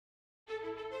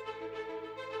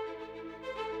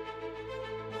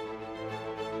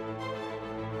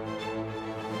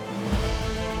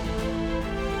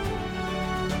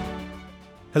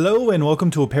Hello and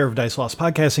welcome to a Pair of Dice Lost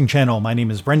podcasting channel. My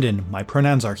name is Brendan, my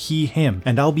pronouns are he, him,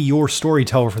 and I'll be your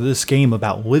storyteller for this game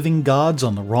about living gods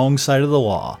on the wrong side of the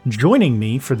law. Joining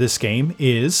me for this game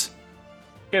is...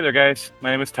 Hey there guys,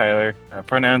 my name is Tyler.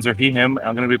 Pronouns are he, him.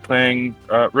 I'm going to be playing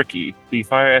Ricky, the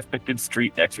fire-aspected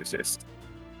street exorcist.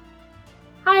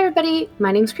 Hi everybody,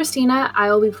 my name's Christina. I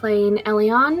will be playing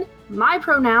Elion. My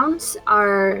pronouns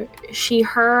are she,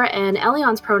 her, and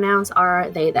Elion's pronouns are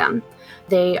they, them.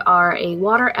 They are a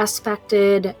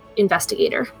water-aspected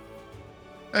investigator.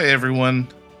 Hi everyone,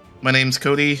 my name's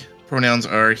Cody. Pronouns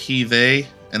are he, they,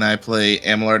 and I play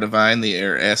Amalar Divine, the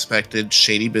air-aspected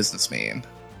shady businessman.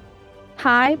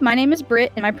 Hi, my name is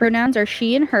Britt, and my pronouns are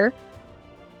she and her.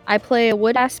 I play a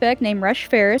wood aspect named Rush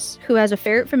Ferris, who has a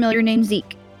ferret familiar named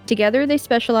Zeke. Together, they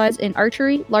specialize in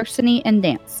archery, larceny, and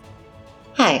dance.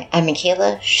 Hi, I'm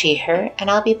Michaela, she, her,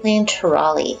 and I'll be playing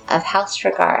Tirali of House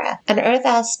Regara, an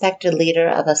Earth-aspected leader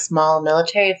of a small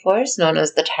military force known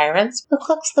as the Tyrants, who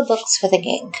cooks the books for the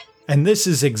gang. And this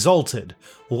is Exalted,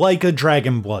 like a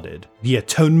dragon-blooded, the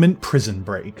Atonement Prison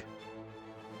Break.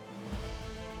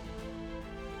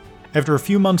 After a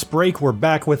few months' break, we're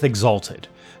back with Exalted.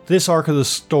 This arc of the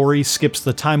story skips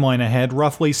the timeline ahead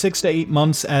roughly 6 to 8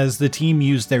 months as the team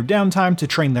used their downtime to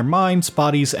train their minds,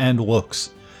 bodies, and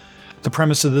looks. The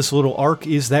premise of this little arc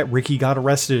is that Ricky got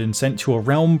arrested and sent to a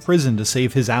realm prison to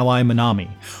save his ally Manami,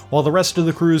 while the rest of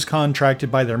the crew is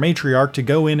contracted by their matriarch to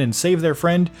go in and save their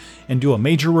friend and do a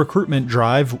major recruitment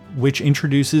drive which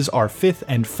introduces our fifth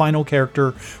and final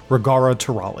character, Regara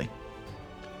Tirali.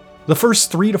 The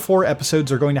first 3 to 4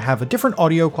 episodes are going to have a different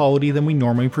audio quality than we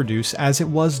normally produce as it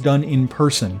was done in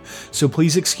person, so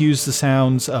please excuse the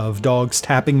sounds of dogs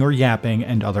tapping or yapping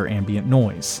and other ambient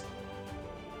noise.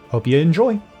 Hope you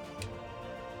enjoy!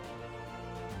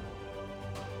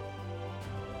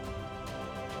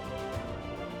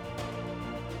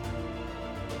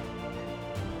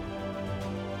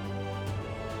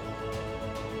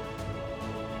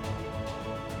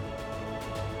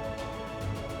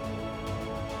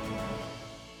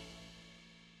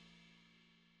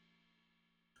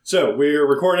 So, we're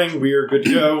recording, we're good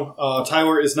to go.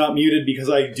 Tyler is not muted because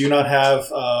I do not have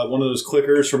one of those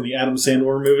clickers from the Adam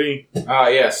Sandler movie.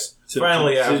 Yes.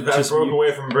 Finally, I broke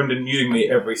away from Brendan muting me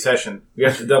every session. We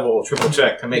have to double, triple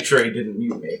check to make sure he didn't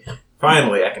mute me.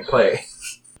 Finally, I can play.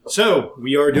 So,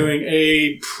 we are doing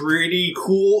a pretty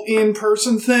cool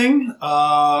in-person thing,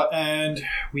 and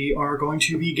we are going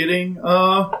to be getting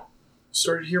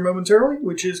started here momentarily,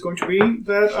 which is going to be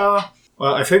that...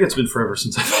 Well, I think it's been forever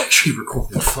since I've actually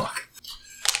recorded. Fuck.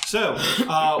 So,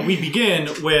 we begin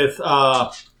with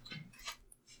the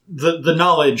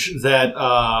knowledge that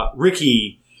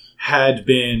Ricky had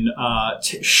been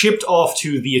shipped off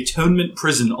to the Atonement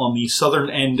Prison on the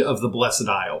southern end of the Blessed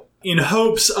Isle, in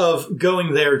hopes of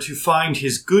going there to find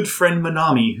his good friend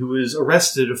Manami, who was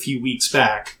arrested a few weeks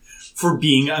back for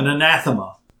being an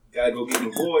anathema. Gotta go get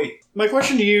my boy. My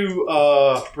question to you,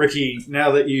 Ricky, now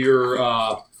that you're...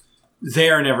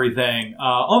 there and everything.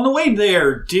 On the way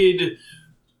there, did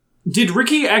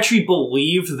Ricky actually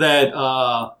believe that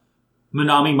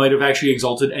Manami might have actually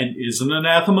exalted and is an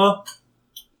anathema?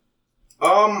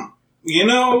 I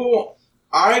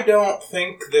don't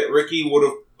think that Ricky would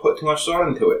have put too much thought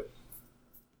into it.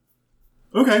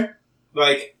 Okay.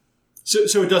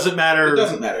 So it doesn't matter. It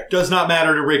doesn't matter. Does not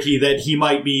matter to Ricky that he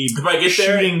might be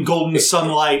shooting golden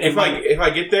sunlight. If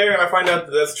I get there and I find out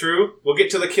that that's true, we'll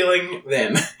get to the killing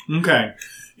then. Okay.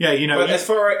 Yeah, But as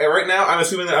far right now, I'm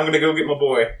assuming that I'm going to go get my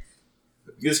boy.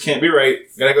 This can't be right.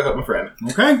 Gotta go help my friend.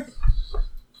 Okay.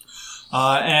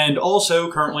 And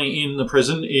also, currently in the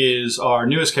prison is our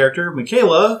newest character,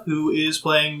 Michaela, who is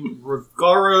playing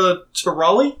Regara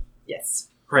Tirali? Yes.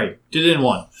 Great. Did it in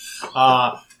one.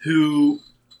 Who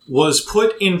was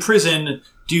put in prison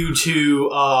due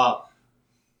to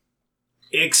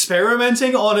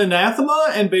experimenting on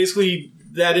anathema, and basically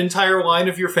that entire line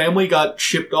of your family got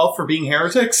shipped off for being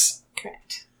heretics?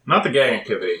 Correct. Not the gang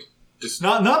activity. Just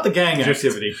not the gang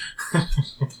activity.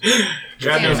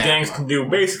 God knows gangs can do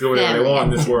basically whatever they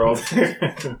want in this world.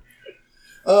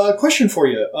 Question for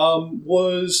you.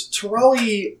 Was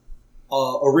Tirali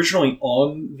originally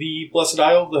on the Blessed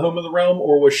Isle, the home of the realm,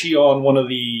 or was she on one of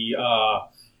the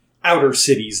outer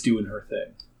cities doing her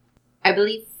thing? I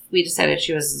believe we decided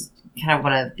she was kind of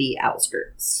one of the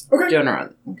outskirts. Okay. Doing her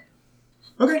own.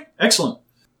 Okay, excellent.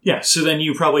 Yeah, so then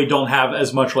you probably don't have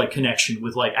as much, connection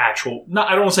with, actual...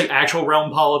 I don't want to say actual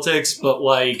realm politics, but,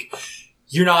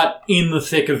 you're not in the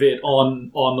thick of it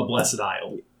on the Blessed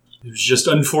Isle. It was just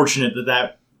unfortunate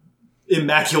that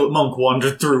immaculate monk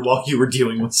wandered through while you were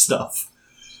dealing with stuff.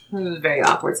 It was a very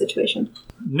awkward situation.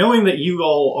 Knowing that you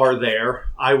all are there,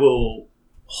 I will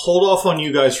hold off on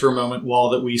you guys for a moment while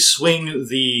that we swing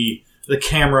the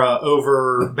camera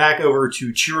back over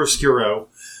to Chiaroscuro,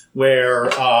 where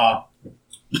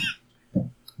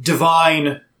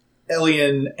Divine,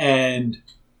 Elian, and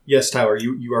yes, Tyler,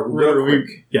 you are Real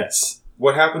quick. Yes.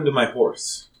 What happened to my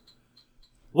horse?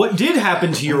 What did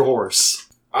happen to your horse?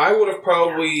 I would have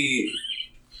probably...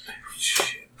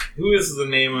 Who is the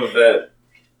name of that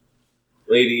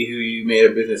lady who you made a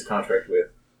business contract with?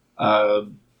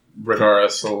 Regara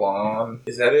Salon.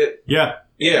 Is that it? Yeah.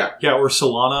 Yeah. Yeah, or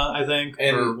Solana, I think,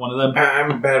 And or one of them.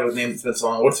 I'm bad with names. It's been so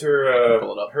long. What's her?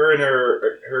 Pull it up. Her and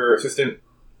her assistant.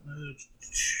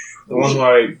 The one who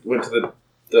I went to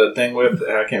the thing with.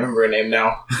 I can't remember her name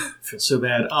now. I feel so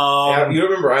bad. Yeah, you don't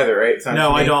remember either, right? It's not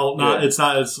No, I me. don't. Not Yeah. it's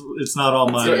not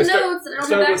on my. It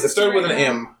started with an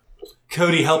M.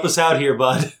 Cody, help us out here,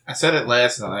 bud. I said it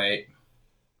last night.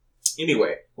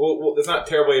 Anyway, well, it's not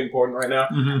terribly important right now.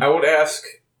 Mhm. I would ask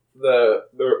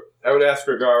I would ask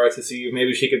Regara to see if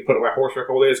maybe she could put my horse for a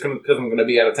couple days because I'm going to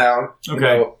be out of town.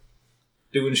 Okay.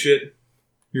 Doing shit.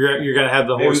 You're gonna have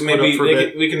the horse Maybe put up for a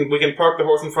bit. we can park the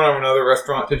horse in front of another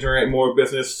restaurant to generate more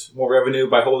business, more revenue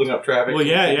by holding up traffic. Well,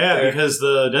 yeah, There. because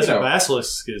the Desert You know.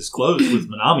 Basilisk is closed with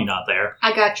Manami not there.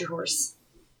 I got your horse.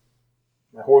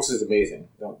 My horse is amazing.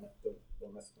 Don't mess with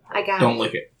my I got Don't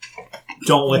lick it.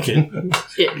 Don't lick it.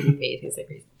 it. Made his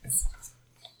agreements.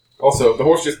 Also, the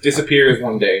horse just disappears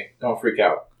one day. Don't freak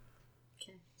out.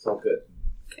 Okay. It's all good.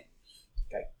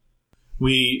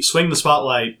 We swing the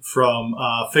spotlight from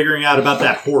figuring out about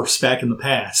that horse back in the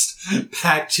past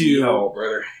back to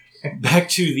brother. back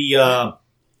to the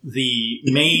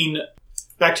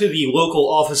back to the local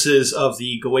offices of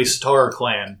the Gawaisatar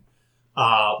clan,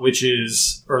 which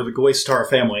is, or the Gawaisatar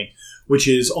family, which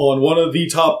is on one of the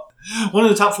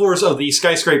top floors of the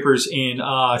skyscrapers in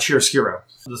Chiaroscuro.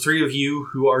 The three of you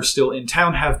who are still in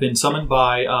town have been summoned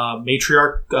by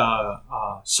matriarch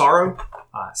Saro,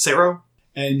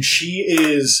 and she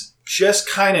is just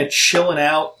kind of chilling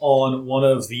out on one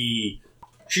of the.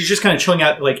 She's just kind of chilling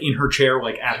out, like, in her chair,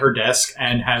 like, at her desk,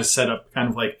 and has set up kind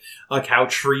of like a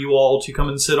couch for you all to come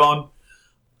and sit on.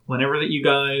 Whenever that you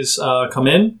guys come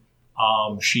in,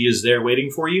 she is there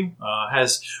waiting for you.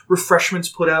 Has refreshments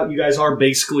put out. You guys are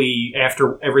basically,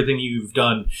 after everything you've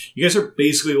done, you guys are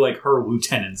basically like her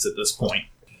lieutenants at this point.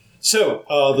 So,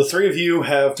 the three of you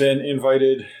have been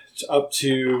invited up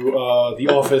to the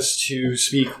office to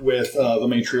speak with the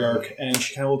matriarch, and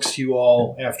she kind of looks to you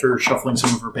all after shuffling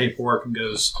some of her paperwork and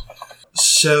goes,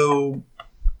 so,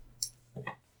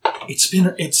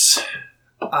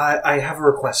 I have a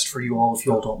request for you all, if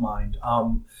you all don't mind.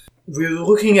 We're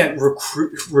looking at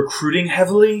recruiting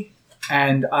heavily,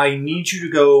 and I need you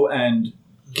to go and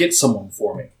get someone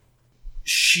for me.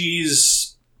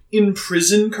 She's in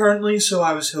prison currently, so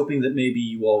I was hoping that maybe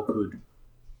you all could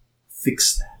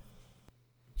fix that.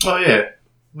 Oh, yeah.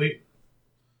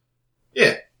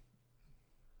 Yeah.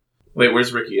 Wait,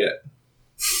 where's Ricky at?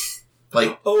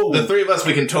 Like, the three of us,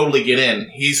 we can totally get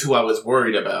in. He's who I was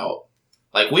worried about.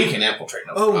 Like, we can infiltrate.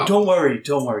 No problem. Don't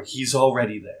worry. He's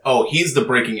already there. Oh, he's the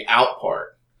breaking out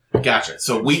part. Gotcha.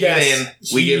 So we get in,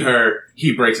 we get her,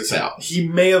 he breaks us out. He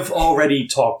may have already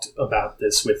talked about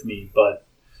this with me, but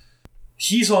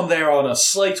he's on there on a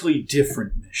slightly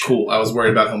different mission. Cool. I was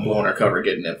worried about him blowing our cover,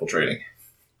 getting infiltrating.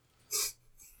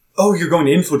 Oh, you're going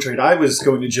to infiltrate. I was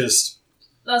going to just...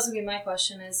 That was going to be my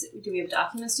question is, do we have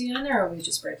documents to get in there, or are we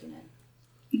just breaking in?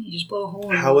 You just blow a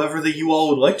hole in. However that you all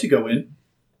would like to go in.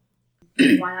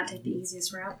 Why not take the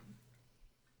easiest route?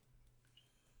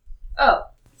 Oh.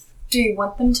 Do you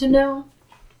want them to know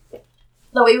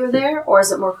that we were there, or is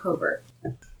it more covert?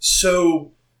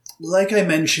 So, like I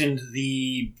mentioned,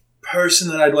 the person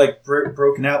that I'd like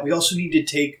broken out, we also need to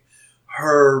take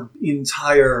her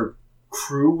entire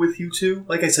crew with you too.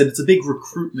 Like I said, it's a big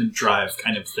recruitment drive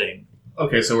kind of thing.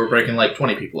 Okay, so we're breaking like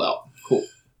 20 people out. Cool.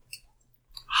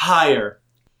 Higher.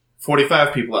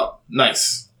 45 people out.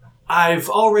 Nice. I've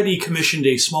already commissioned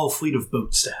a small fleet of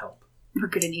boats to help. We're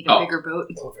gonna need a bigger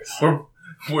boat.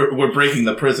 We're breaking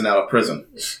the prison out of prison.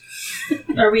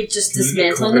 Are we just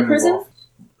dismantling the prison?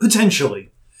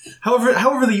 Potentially. However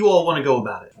that you all want to go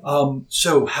about it.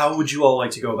 So how would you all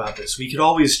like to go about this? We could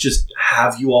always just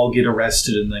have you all get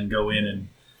arrested and then go in and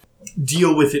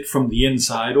deal with it from the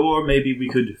inside, or maybe we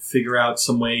could figure out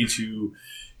some way to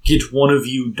get one of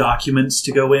you documents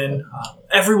to go in.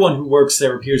 Everyone who works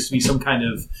there appears to be some kind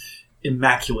of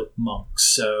immaculate monk,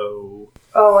 so...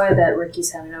 Oh, I bet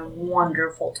Ricky's having a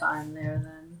wonderful time there,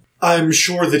 then. I'm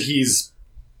sure that he's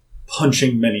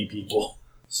punching many people.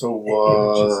 So,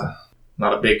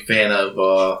 not a big fan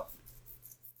of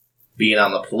being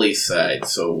on the police side,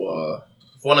 so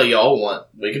if one of y'all want,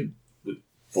 we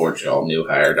forge all new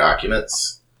hire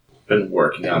documents. Been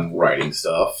working on writing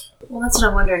stuff. Well, that's what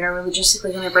I'm wondering. Are we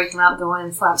logistically going to break them out, go in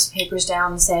and flap some papers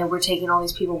down and say we're taking all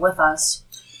these people with us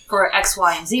for X,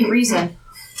 Y, and Z reason?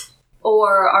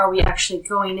 Or are we actually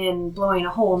going in, blowing a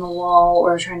hole in the wall,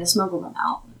 or trying to smuggle them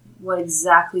out? What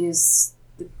exactly is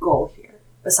the goal here,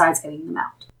 besides getting them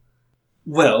out?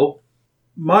 Well,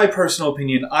 my personal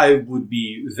opinion, I would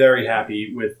be very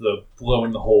happy with the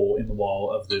blowing the hole in the wall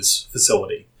of this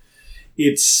facility.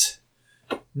 It's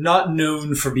not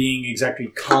known for being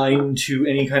exactly kind to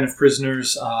any kind of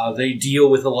prisoners. They deal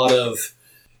with a lot of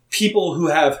people who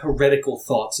have heretical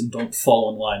thoughts and don't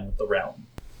fall in line with the realm.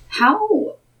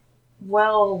 How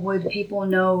well would people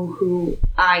know who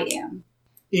I am?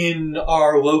 In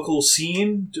our local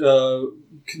scene, dealing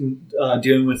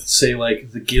with, say,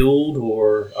 like the guild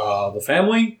or the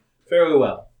family, fairly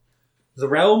well. The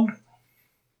realm,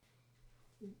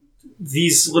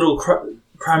 these little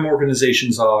crime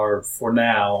organizations are, for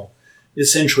now,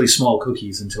 essentially small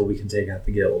cookies until we can take out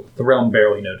the guild. The realm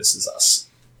barely notices us.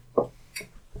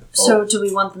 So do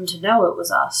we want them to know it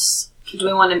was us? Do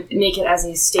we want to make it as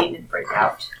a statement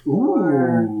breakout?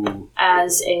 Ooh.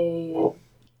 As a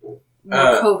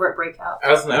more covert breakout?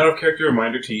 As an out-of-character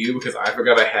reminder to you, because I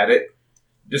forgot I had it,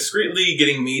 discreetly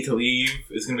getting me to leave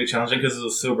is going to be challenging because of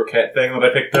the silver cat thing that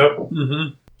I picked up.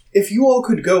 Mm-hmm. If you all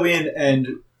could go in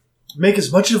and make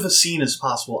as much of a scene as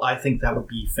possible, I think that would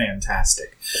be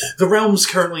fantastic. The realm's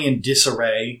currently in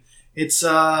disarray. It'd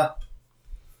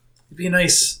be a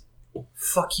nice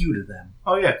fuck you to them.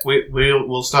 Oh yeah,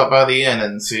 we'll stop by the inn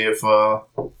and see if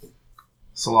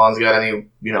Salon's got any,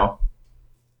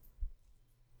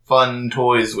 fun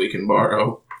toys we can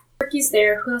borrow. Ricky's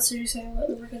there. Who else did you say what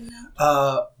we were getting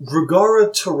at? Rugara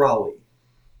Tarali,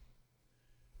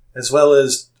 as well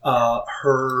as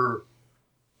her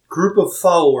group of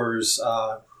followers,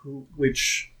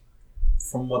 which,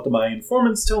 from what my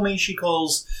informants tell me, she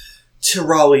calls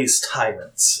Tarali's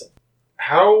Tyrants.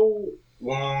 How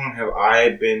long have I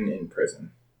been in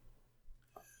prison?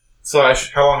 How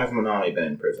long has Manami been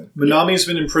in prison? Manami's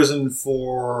been in prison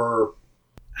for...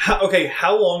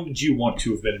 how long did you want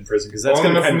to have been in prison? Because that's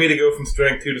long enough for me to go from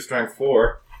strength 2 to strength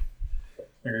 4.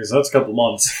 Okay, so that's a couple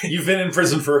months. You've been in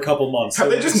prison for a couple months. Have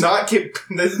they just not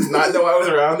know I was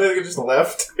around? They just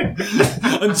left?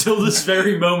 Until this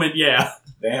very moment, yeah.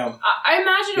 Damn. I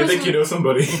imagine you think you know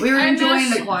somebody. We were enjoying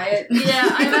the quiet. Yeah,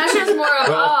 I imagine it's more of,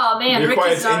 well, oh man,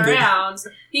 Ricky's not around.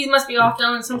 He must be off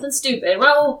doing something stupid.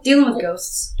 Well, dealing with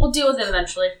ghosts. We'll deal with it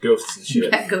eventually. Ghosts and shit.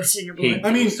 You got ghosts in your blood.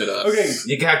 I mean, okay.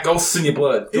 You got ghosts in your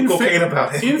blood. Do cocaine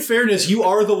about it. In fairness, you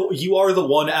are the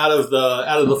one out of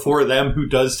the four of them who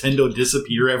does tend to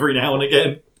disappear every now and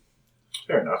again.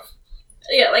 Fair enough.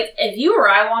 Yeah, like, if you or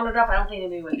I wandered up, I don't think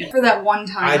anybody would know. For that one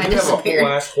time I do have a whole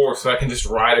ass horse that I can just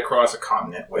ride across a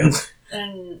continent with.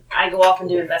 And I go off and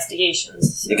do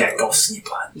investigations. You got ghosts in your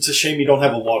blood. It's a shame you don't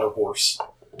have a water horse.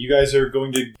 You guys are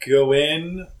going to go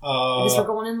in. I guess we're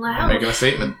going in loud. I'm making a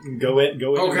statement. Go in.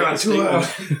 Oh god, too loud.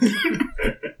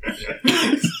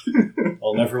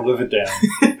 I'll never live it down.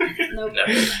 Nope.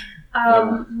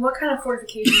 What kind of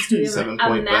fortifications do we have?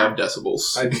 7.5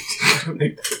 decibels. I don't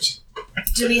think that.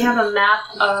 Do we have a map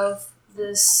of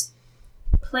this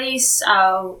place?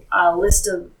 A list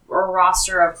of or a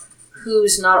roster of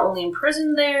who's not only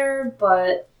imprisoned there,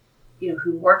 but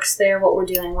who works there? What we're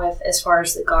dealing with as far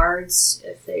as the guards,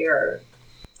 if they are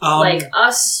like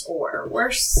us or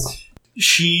worse.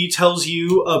 She tells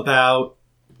you about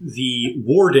the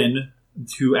warden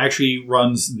who actually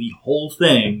runs the whole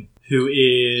thing, who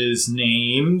is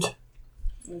named...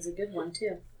 He's a good one,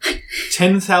 too.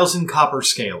 10,000 Copper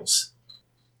Scales.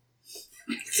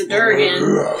 It's a Durgan.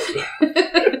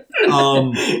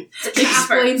 It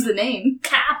explains the name.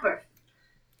 Copper.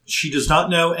 She does not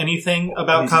know anything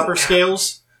about Copper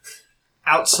Scales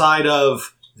outside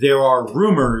of there are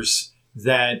rumors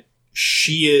that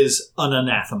she is an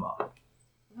anathema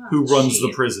who runs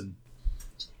the prison.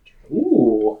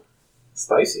 Ooh.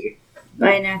 Spicy.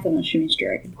 By anathema, she means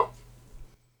dragon.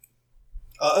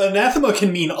 Anathema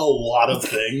can mean a lot of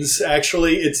things,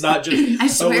 actually. It's not just... I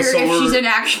swear if she's an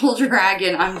actual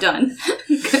dragon, I'm done.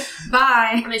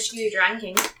 Bye. Michigan Dragon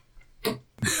King.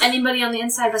 Anybody on the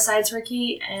inside besides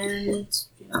Ricky and,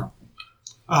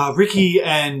 Ricky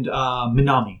and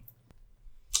Minami.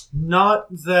 Not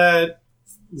that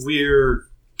we're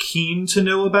keen to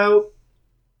know about.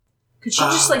 Could she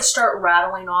just, start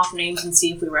rattling off names and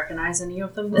see if we recognize any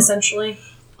of them, essentially?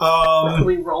 Could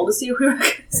we roll to see if we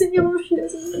recognize any of them if she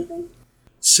doesn't anything?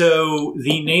 So,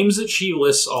 the names that she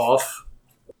lists off,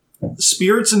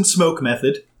 Spirits and Smoke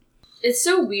Method. It's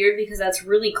so weird because that's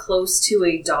really close to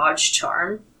a dodge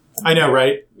charm. I know,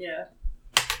 right? Yeah.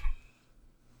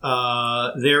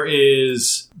 There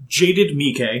is Jaded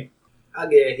Mike. I'll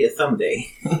get here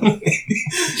someday.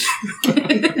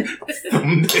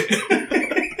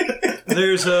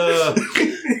 There's a...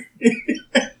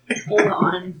 Hold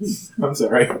on. I'm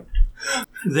sorry.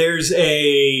 There's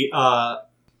a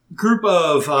group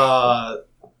of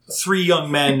 3 young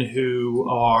men who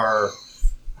are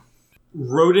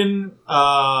Roden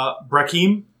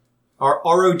Brakim,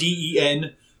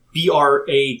 Roden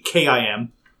Brakim,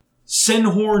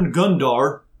 Senhorn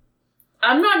Gundar.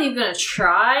 I'm not even gonna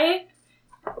try.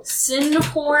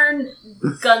 Sinhorn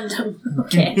Gundam.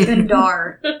 Okay.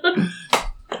 Gundar.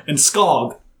 And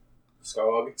Skog.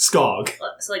 Skog. Skog.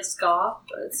 It's like Ska,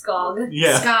 but it's Skog.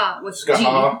 Yeah. Ska with Ska. G.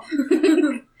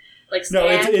 Like No,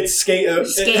 Skag. it's Sko.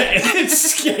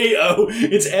 It's Sko.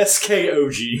 It's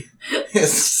SKOG.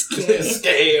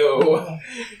 Skeo.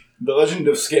 The Legend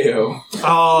of Skeo.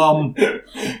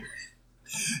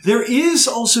 There is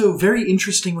also, very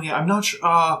interestingly, I'm not sure,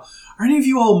 are any of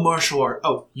you all martial art?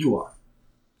 Oh, you are.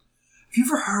 Have you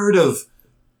ever heard of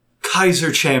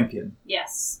Kaiser Champion?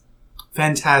 Yes.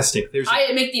 Fantastic.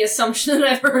 I make the assumption that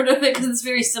I've heard of it because it's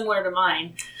very similar to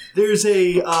mine. There's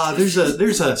a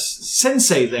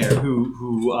sensei there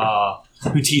who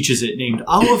teaches it named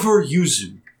Oliver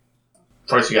Yuzu.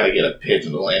 First, you gotta get a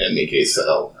pigeon to land in Mike's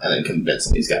cell, and then convince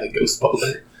him he's got a ghost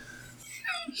boulder.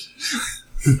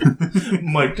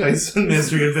 Mike Tyson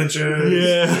Mystery Adventure.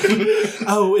 Yeah.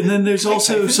 Oh, and then there's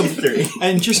also some...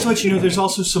 And just to let you know, there's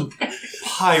also some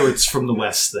pirates from the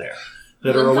west there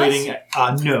that are awaiting...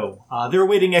 they're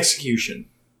awaiting execution.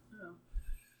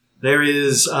 There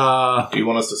is... Do you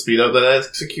want us to speed up that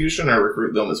execution or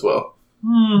recruit them as well?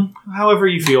 However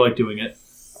you feel like doing it.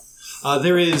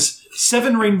 There is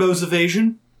 7 rainbows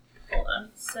evasion. Hold on.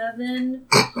 7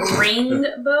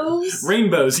 rainbows?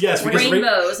 Rainbows, yes. Because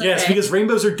Rainbows, okay. Yes, because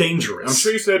rainbows are dangerous. I'm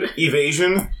sure you said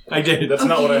evasion. I did. That's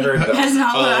not what I heard, though. That's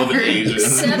not what I heard. Evasion.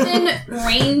 7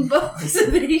 rainbows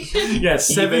evasion? Yes,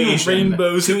 7 Evasion.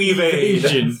 rainbows To evade.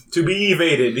 evasion. To be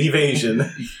evaded. Evasion.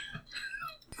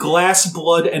 Glass,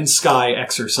 blood, and sky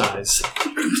exercise.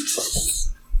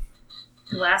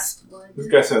 Glass blood.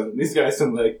 These guys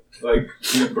sound like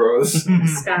cute bros.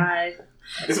 Sky.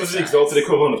 This was the exalted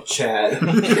equivalent of Chad.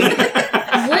 What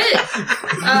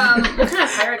kind of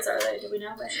pirates are they? Do we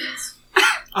know by chance?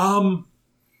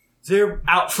 They're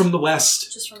out from the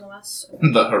west. Just from the west?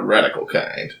 Okay. The heretical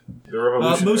kind. The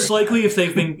revolutionary. Most likely, if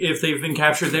they've been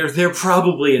captured, they're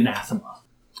probably anathema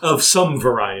of some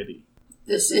variety.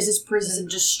 Is this Is prison?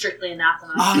 it just strictly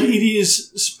anathema? It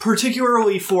is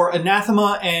particularly for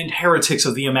anathema and heretics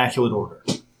of the Immaculate Order.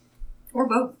 Or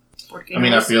both. I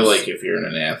mean, I feel like if you're an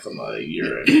anathema,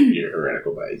 you're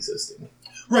heretical by existing.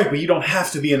 Right, but you don't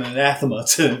have to be an anathema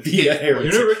to be a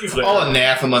heretic. You know Ricky's like, All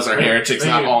anathemas are heretics,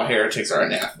 not all heretics are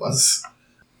anathemas.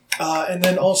 And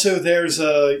then also there's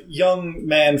a young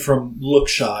man from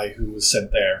Lookshy who was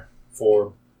sent there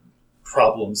for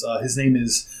problems. His name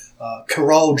is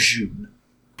Karal June.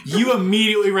 You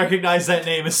immediately recognize that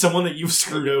name as someone that you've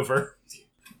screwed over.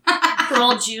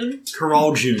 Karal June?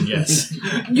 Karal June, yes.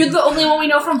 You're the only one we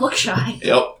know from Lookshy.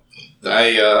 Yep.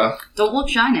 Don't look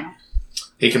shy now.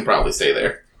 He can probably stay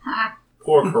there.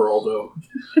 poor Geraldo.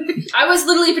 I was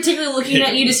literally particularly looking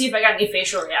at you to see if I got any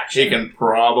facial reaction. He can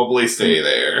probably stay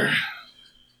there.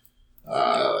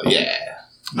 Yeah.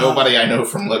 Nobody I know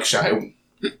from Lookshy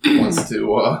wants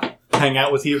to hang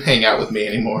out with you. Hang out with me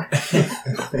anymore.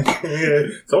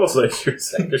 It's almost like you're a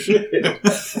sack of shit.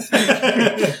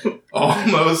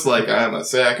 Almost like I'm a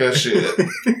sack of shit.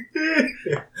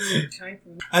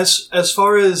 As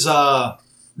far as the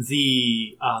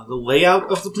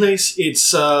layout of the place,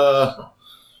 it's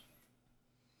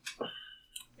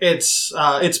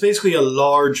basically a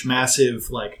large, massive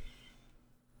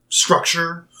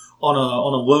structure on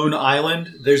a lone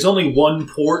island. There's only one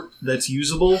port that's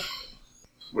usable.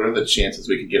 What are the chances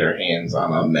we could get our hands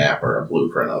on a map or a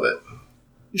blueprint of it?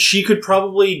 She could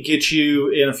probably get you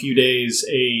in a few days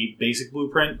a basic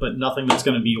blueprint, but nothing that's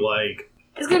going to be like...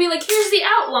 It's going to be like, here's the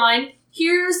outline,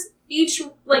 here's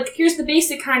here's the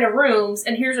basic kind of rooms,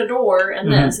 and here's a door, and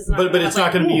this. It's not but it's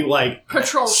not going to be like...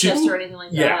 Patrol shifts or anything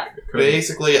like that.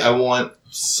 Basically, I want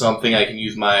something I can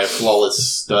use my flawless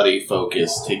study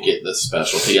focus to get the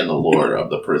specialty and the lore of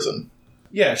the prison.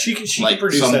 Yeah, she can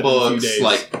produce some that books, in a few days.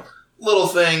 like little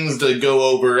things to go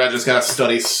over. I just gotta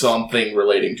study something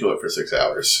relating to it for 6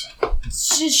 hours.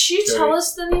 Should she tell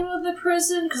us the name of the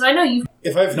prison? Because I know you...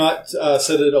 If I've not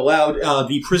said it aloud,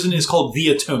 the prison is called The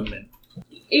Atonement.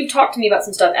 You've talked to me about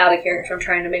some stuff out of character. I'm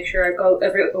trying to make sure I go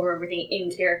over everything in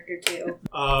character, too.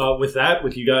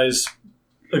 With you guys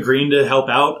agreeing to help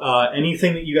out.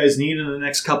 Anything that you guys need in the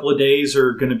next couple of days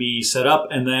are going to be set up,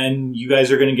 and then you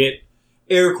guys are going to get,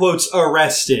 air quotes,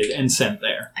 arrested and sent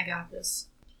there. I got this.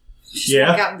 Yeah?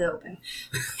 Walk out in the open.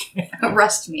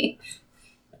 Arrest me.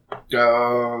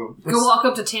 Go walk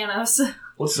up to Tanos.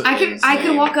 I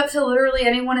could walk up to literally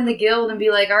anyone in the guild and be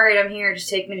like, all right, I'm here, just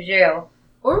take me to jail.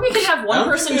 Or we could have one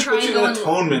person try and go in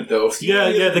atonement, though.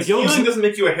 The guild doesn't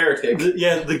make you a heretic.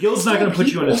 The guild's not going to put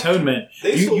you in atonement.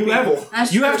 You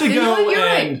have to go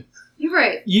and... You're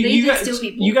right.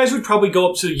 You guys would probably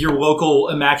go up to your local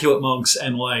Immaculate Monks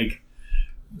and, like,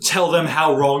 tell them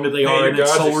how wrong that they are. And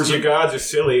your gods are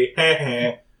silly.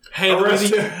 Hey,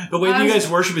 the way that you guys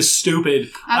worship is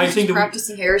stupid. I think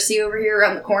practicing heresy over here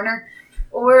around the corner.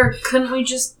 Or couldn't we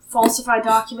just falsify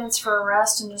documents for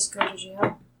arrest and just go to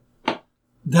jail?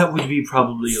 That would be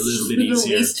probably a little bit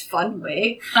easier. The least fun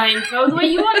way. I mean, go the way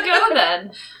you want to go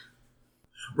then.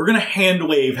 We're going to hand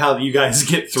wave how you guys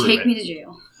get through Take me to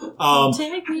jail.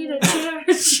 Take me to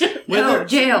church. No,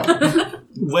 jail.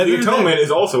 The atonement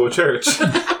is also a church.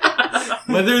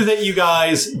 Whether that you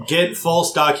guys get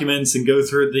false documents and go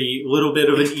through the little bit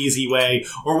of an easy way,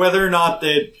 or whether or not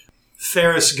that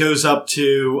Ferris goes up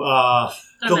to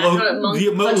the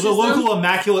local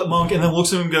Immaculate Monk and then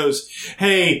looks at him and goes,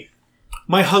 "Hey,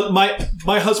 my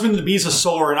husband to be's a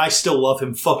solar and I still love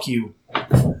him. Fuck you."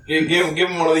 Give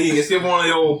him one of these. Give him one of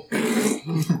the old...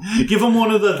 Give him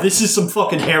one of the, this is some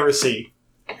fucking heresy.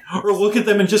 Or look at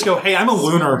them and just go, "Hey, I'm a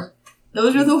lunar."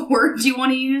 Those are the words you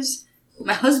want to use?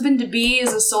 My husband to be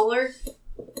is a solar?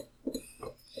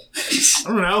 I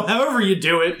don't know. However you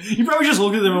do it. You probably just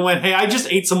looked at them and went, "Hey, I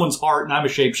just ate someone's heart and I'm a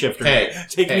shapeshifter.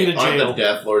 Take me to jail." Aren't the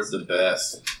Death Lords the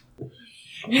best?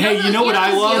 Hey, you know what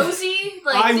I love? Yosi?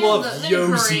 I love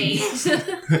Yosi.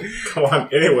 Come on,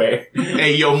 anyway.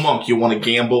 Hey, yo, monk, you want to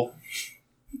gamble?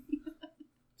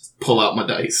 Just pull out my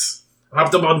dice.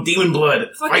 Hopped up on demon blood.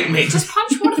 Fight me. Just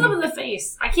punch one of them in the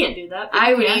face. I can't do that.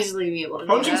 I would easily be able to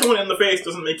Punching someone in the face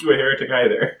doesn't make you a heretic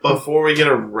either. Before we get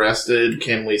arrested,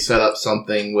 can we set up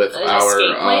something with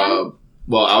our...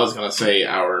 well, I was going to say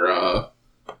our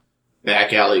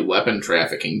back alley weapon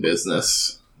trafficking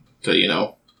business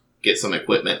to, get some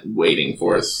equipment waiting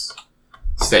for us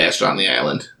stashed on the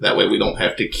island. That way we don't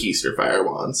have to keister fire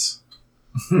wands.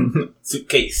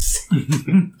 Suitcase.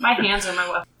 My hands are my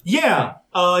weapon. Yeah.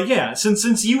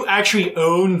 Since you actually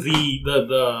own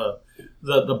the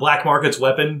black market's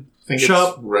weapon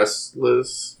shop.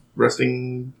 It's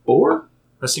Resting Boar?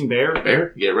 Resting Bear?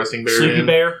 Bear? Yeah, Resting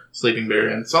Bear. Sleeping Bear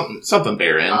and something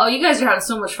Bear in. Oh, you guys are having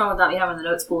so much fun without me having the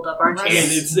notes pulled up, aren't you?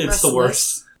 And it's the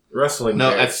worst. Wrestling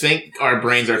No, bear. I think our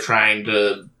brains are trying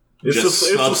to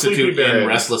substitute in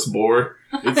Restless Boar.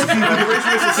 It's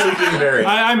a sleeping bear.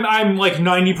 I'm like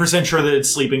 90% sure that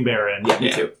it's Sleeping Bear in. Yeah, me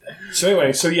too. So anyway,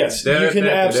 yes, you can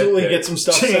absolutely get some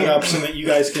stuff set up so that you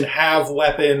guys can have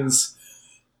weapons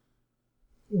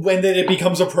when it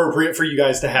becomes appropriate for you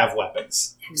guys to have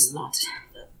weapons. Excellent.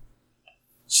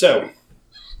 So,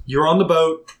 you're on the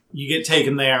boat, you get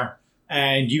taken there,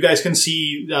 and you guys can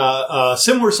see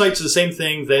similar sights of the same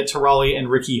thing that Tirali and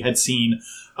Ricky had seen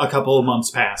a couple of months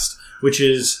past, which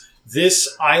is this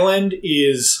island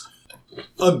is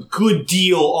a good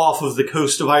deal off of the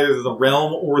coast of either the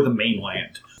realm or the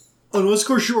mainland. Unless, of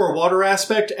course, you're a water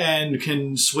aspect and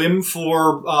can swim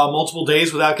for multiple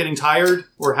days without getting tired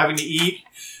or having to eat,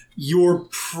 you're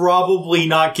probably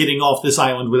not getting off this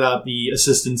island without the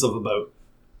assistance of a boat.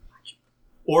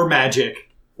 Or magic.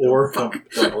 Or don't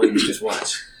believe me, just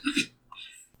watch.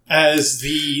 As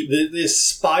this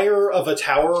spire of a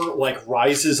tower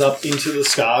rises up into the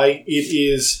sky, it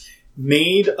is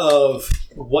made of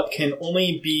what can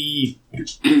only be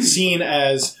seen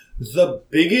as the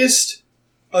biggest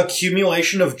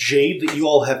accumulation of jade that you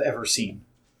all have ever seen.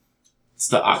 It's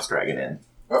the Ox Dragon Inn.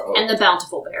 Uh-oh. And the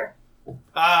Bountiful Bear.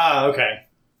 Ah, okay.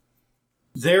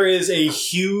 There is a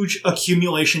huge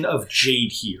accumulation of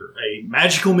jade here, a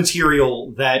magical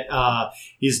material that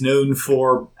is known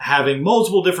for having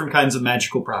multiple different kinds of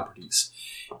magical properties.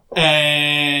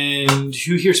 And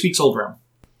who here speaks Old Realm?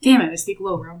 Damn it, I speak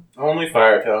Low Realm. Only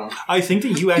Fire Tongue. I think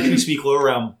that you actually speak Low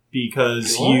Realm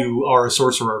because you are a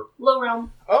sorcerer. Low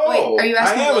Realm. Oh, wait, are you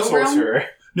asking I am Low a sorcerer. Realm?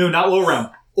 No, not Low Realm.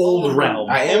 Old Realm.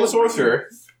 I am a sorcerer.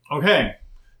 Okay.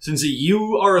 Since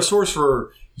you are a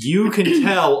sorcerer, you can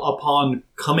tell upon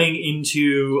coming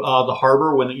into the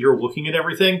harbor when you're looking at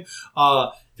everything,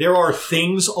 there are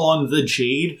things on the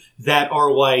jade that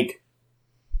are like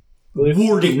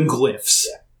warding glyphs.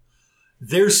 Yeah.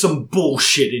 There's some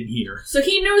bullshit in here. So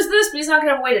he knows this, but he's not going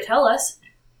to have a way to tell us.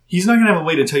 He's not going to have a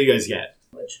way to tell you guys yet.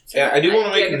 Yeah, I do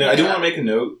want to make a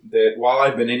note that while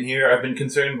I've been in here, I've been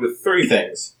concerned with 3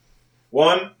 things.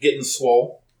 1, getting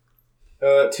swole.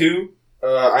 2.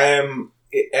 I am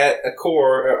at a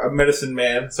core a medicine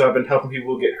man, so I've been helping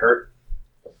people get hurt.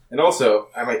 And also,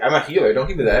 I'm a healer. Don't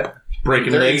give me that.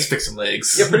 Breaking legs, fixing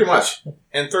legs. Yeah, pretty much.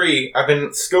 And 3, I've been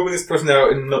scoping this person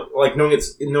out and knowing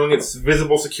its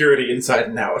visible security inside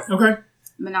and out. Okay.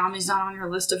 Manami's not on your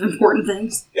list of important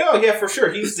things. Yeah, for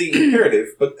sure. He's the imperative,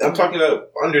 but I'm talking about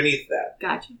underneath that.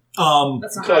 Gotcha.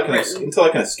 That's not Until I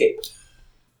can escape.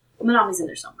 Manami's in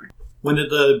there somewhere. When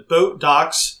the boat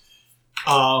docks,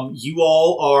 you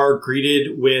all are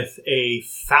greeted with a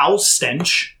foul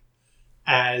stench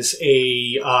as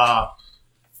a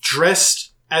dressed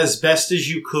as best as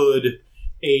you could,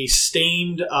 a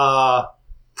stained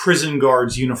prison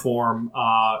guard's uniform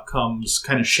comes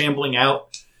kind of shambling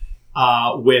out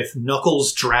with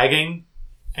knuckles dragging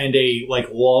and a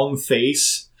long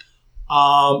face.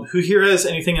 Who here has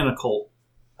anything in occult?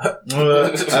 I've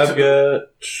got...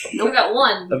 We got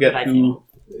one. I've got 2.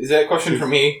 Is that a question for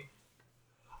me?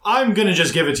 I'm going to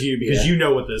just give it to you because you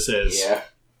know what this is. Yeah.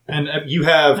 And you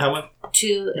have how much?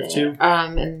 2. 2?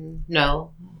 And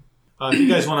no. If you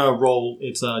guys want to roll,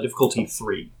 it's difficulty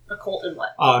 3. Occult and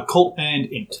what? Occult and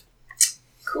int.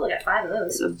 Cool, I got 5 of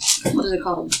those. What is it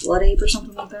called? A blood ape or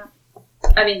something like that?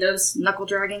 I mean, those knuckle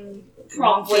dragging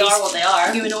probably are what they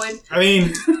are. Humanoid. I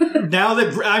mean, now that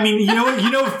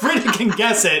if Britt can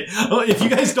guess it, if you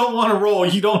guys don't want to roll,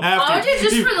 you don't have to. I'll do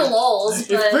just for the lulz.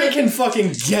 If Britt can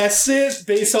fucking guess it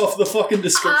based off the fucking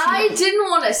description, I didn't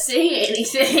want to say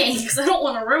anything because I don't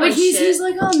want to ruin Like he's shit.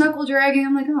 like, oh, knuckle dragging.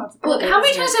 I'm like, oh, it's a Look, blood how ape, many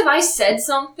isn't times it? have I said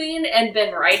something and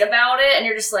been right about it, and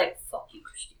you're just like, fuck you,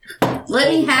 Christina. Let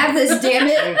me have this, damn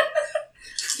it.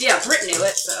 Yeah, Britt knew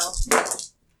it, so.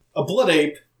 a blood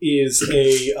ape is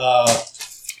a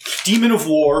demon of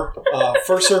war,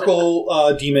 first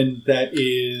circle demon that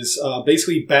is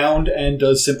basically bound and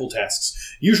does simple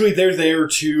tasks. Usually they're there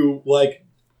to,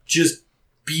 just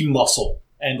be muscle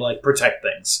and, protect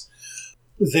things.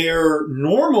 They're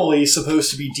normally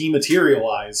supposed to be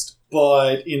dematerialized,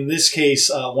 but in this case,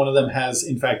 one of them has,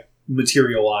 in fact,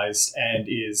 materialized and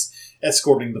is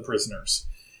escorting the prisoners.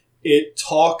 It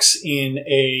talks in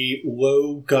a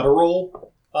low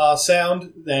guttural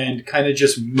sound and kind of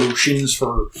just motions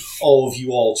for all of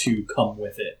you all to come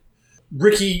with it.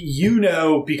 Ricky, you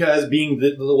know, because being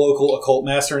the local occult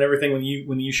master and everything,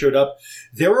 when you showed up,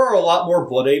 there are a lot more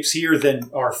blood apes here than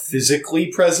are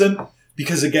physically present.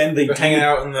 Because again, they're hanging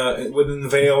out within the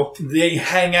veil. They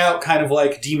hang out kind of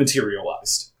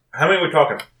dematerialized. How many are we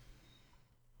talking?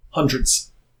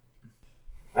 Hundreds.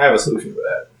 I have a solution for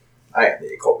that. I am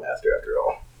the occult master after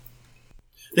all.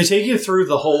 They take you through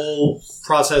the whole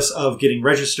process of getting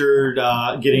registered,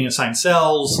 getting assigned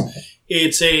cells.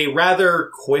 It's a rather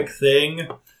quick thing,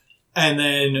 and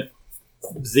then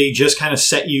they just kind of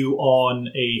set you on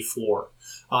a floor.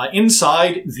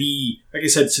 Inside like I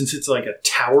said, since it's like a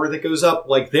tower that goes up,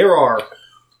 there are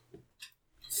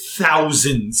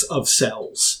thousands of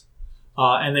cells.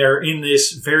 And they're in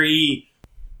this very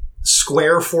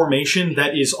square formation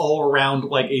that is all around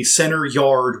a center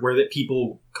yard where that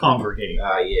people congregate.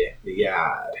 Yeah, the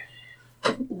yard.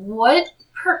 What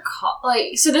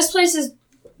so this place is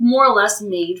more or less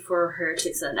made for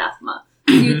heretics and anathema.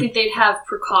 Do you think they'd have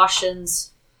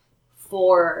precautions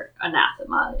for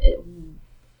anathema?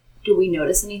 Do we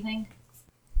notice anything?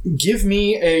 Give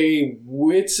me a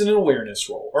wits and awareness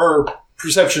roll, or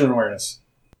perception and awareness.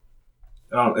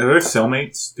 Are there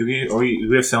cellmates? Do we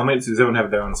have cellmates? Does everyone have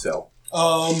their own cell?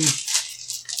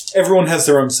 Everyone has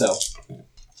their own cell.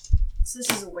 So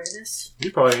this is awareness?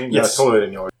 You probably yes. Totally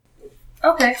in yours.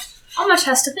 Okay. I'm gonna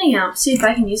test a thing out, see if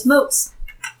I can use motes.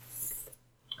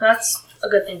 That's a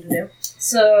good thing to do.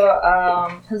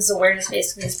 So, his awareness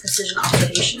basically is precision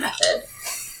observation method.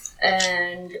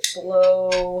 And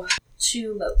blow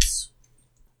 2 motes.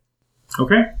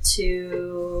 Okay.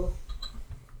 To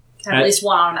have at least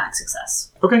 1 automatic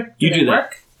success. Okay, you do that.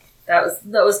 Work?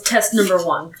 That was test number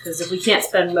 1, because if we can't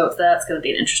spend mote, that's going to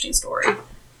be an interesting story.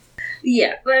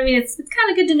 Yeah, but I mean, it's kind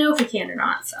of good to know if we can or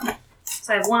not, so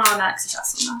I have 1 automatic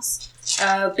success on this.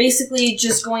 Basically,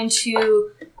 just going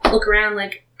to look around,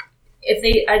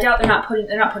 if I doubt they're not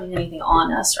putting anything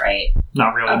on us, right?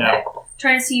 Not really, okay. no.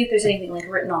 Trying to see if there's anything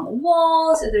written on the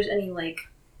walls, if there's any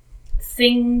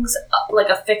things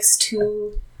affixed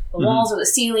to the walls or the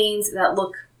ceilings that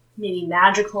look maybe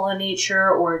magical in nature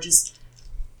or just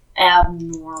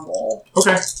abnormal.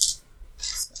 Okay.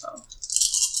 So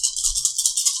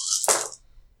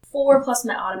 4 plus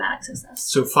my automatic success.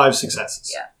 So 5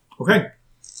 successes. Yeah. Okay.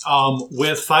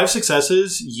 With 5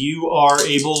 successes, you are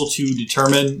able to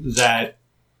determine that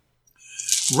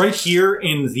right here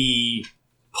in the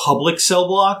public cell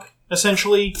block,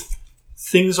 essentially,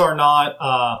 things are not...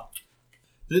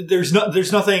 There's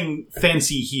nothing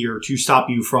fancy here to stop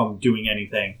you from doing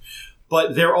anything.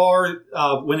 But there are,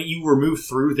 when you were moved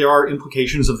through, there are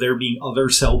implications of there being other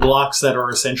cell blocks that are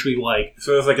essentially like...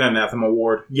 So it's like an anathema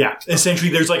ward? Yeah, essentially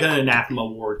there's like an anathema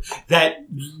ward. That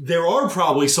there are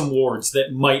probably some wards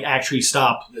that might actually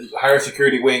stop... Higher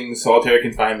security wings, solitary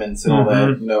confinements, and all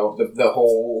that. You know, the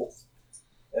whole,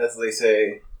 as they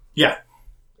say... Yeah.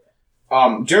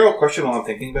 General question while I'm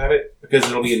thinking about it, because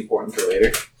it'll be important for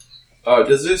later.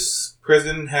 Does this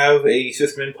prison have a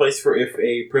system in place for if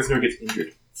a prisoner gets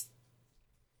injured?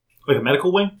 Like a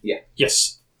medical wing? Yeah.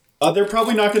 Yes. They're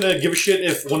probably not going to give a shit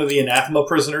if one of the anathema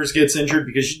prisoners gets injured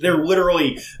because they're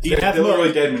literally... They're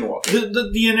literally dead and walking.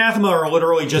 The anathema are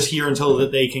literally just here until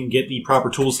that they can get the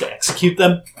proper tools to execute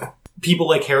them. People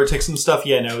like heretics and stuff,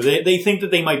 they think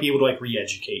that they might be able to, like,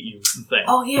 re-educate you and things.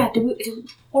 Oh, yeah.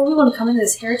 Or we want to come in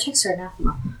as heretics or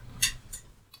anathema?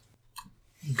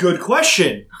 Good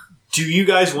question. Do you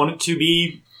guys want it to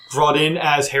be brought in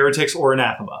as heretics or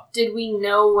anathema? Did we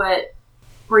know what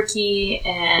Ricky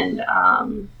and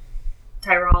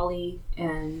Tyrali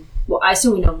and... Well, I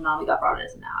assume we know Manami got brought in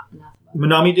as anathema.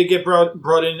 Manami did get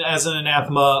brought in as an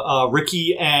anathema.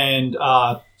 Ricky and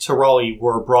Tyrali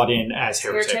were brought in as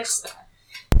heretics. Okay.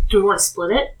 Do we want to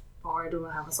split it? Or do we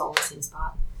want to have us all in the same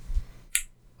spot?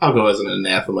 I'll go as an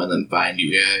anathema and then find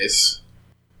you guys.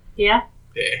 Yeah?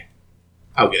 Yeah.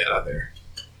 I'll get out of there.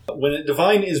 When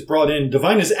Divine is brought in,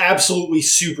 Divine is absolutely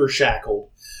super shackled.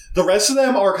 The rest of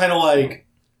them are kind of like...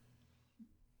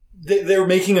 They're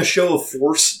making a show of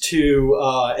force to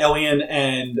Elian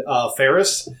and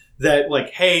Ferris that,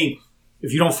 like, hey,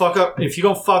 if you don't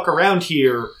fuck around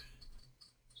here,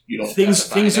 you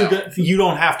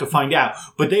don't have to find out.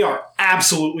 But they are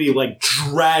absolutely like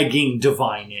dragging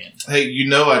Divine in. Hey,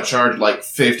 I charged like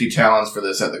 50 talents for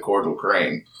this at the Cordial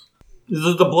Crane.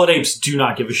 The Blood Apes do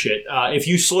not give a shit. If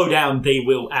you slow down, they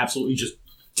will absolutely just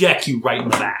deck you right in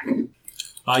the back.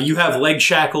 You have leg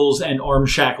shackles and arm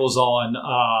shackles on.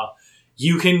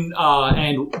 You can,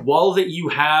 and while that you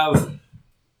have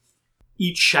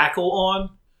each shackle on,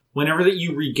 whenever that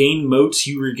you regain motes,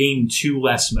 you regain 2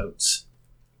 less motes.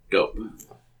 Go.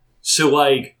 So,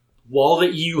 like, while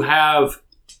that you have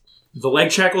the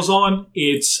leg shackles on,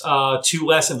 it's 2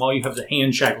 less, and while you have the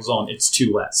hand shackles on, it's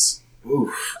 2 less.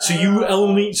 Oof. So you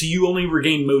only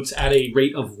regain motes at a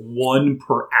rate of 1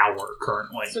 per hour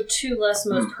currently. So 2 less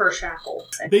motes per shackle.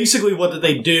 Basically, what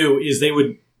they do is they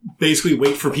would basically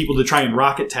wait for people to try and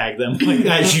rocket tag them, like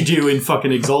as you do in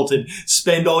fucking Exalted.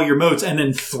 Spend all your motes and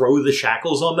then throw the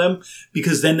shackles on them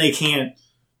because then they can't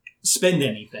spend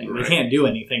anything. Right. They can't do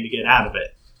anything to get out of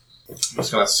it. I'm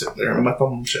just gonna sit there in my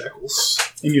thumb shackles.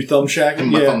 In your thumb shackles? In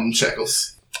my thumb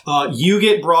shackles. You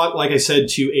get brought, like I said,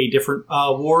 to a different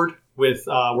ward with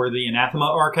where the anathema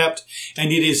are kept,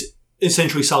 and it is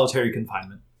essentially solitary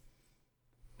confinement.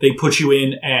 They put you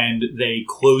in and they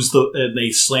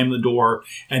they slam the door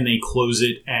and they close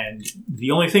it, and the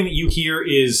only thing that you hear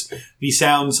is the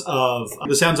sounds of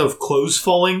clothes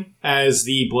falling as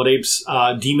the Blood Apes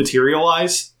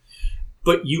dematerialize.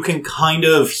 But you can kind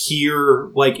of hear,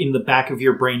 like in the back of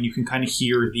your brain, you can kind of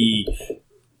hear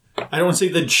I don't want to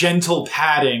say the gentle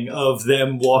padding of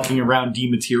them walking around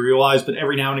dematerialized, but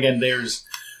every now and again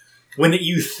when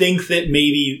you think that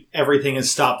maybe everything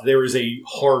has stopped, there is a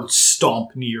hard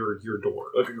stomp near your door.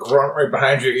 Like a grunt right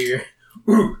behind your ear.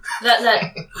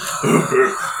 That.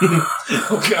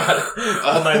 Oh god.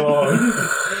 All night long.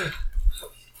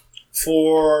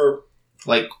 For,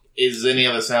 like, is any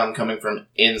of the sound coming from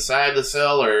inside the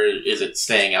cell, or is it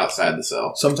staying outside the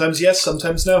cell? Sometimes yes,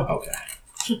 sometimes no. Okay.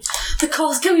 The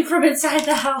call's coming from inside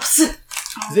the house.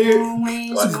 They're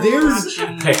doing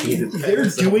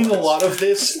a lot of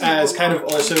this as kind of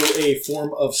also a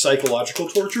form of psychological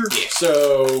torture. Yeah.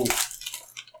 So...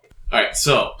 Alright,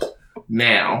 so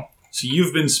now... So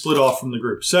you've been split off from the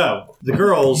group. So, the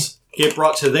girls get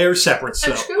brought to their separate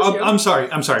cell. I'm sorry.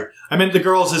 I meant the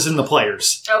girls as in the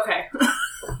players. Okay.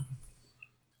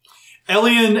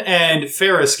 Elian and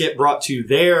Ferris get brought to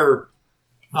their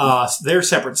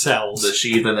separate cells. The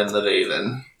Sheathen and the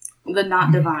Vaven. The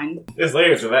not divine. There's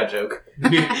layers of that joke.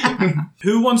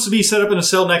 Who wants to be set up in a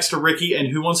cell next to Ricky, and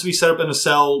who wants to be set up in a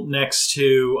cell next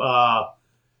to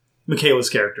Michaela's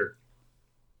character?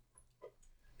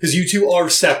 Because you two are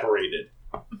separated.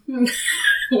 Want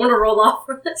to roll off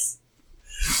for this?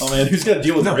 Oh man, who's got to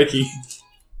deal with Ricky?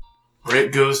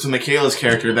 Rick goes to Michaela's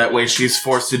character, that way she's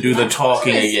forced to do the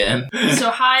talking again.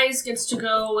 So Highs gets to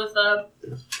go with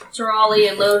Tyrali,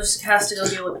 and Lowe's has to go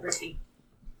deal with Ricky.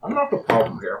 I'm not the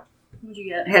problem here. What'd you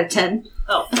get? I had 10.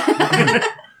 Oh, fuck.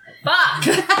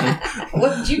 Fuck!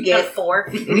 What did you get? 4.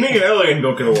 Me and Elian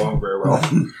don't get along very well.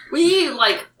 We,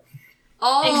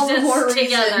 all the exist more reason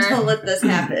together. to let this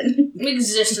happen. We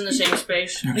exist in the same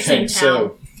space, the Okay, same town.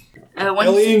 so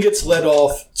Elian gets led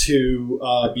off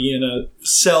to be in a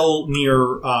cell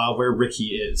near where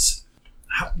Ricky is,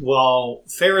 while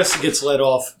Ferris gets led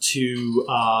off to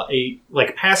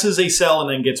passes a cell and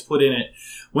then gets put in it.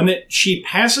 When she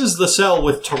passes the cell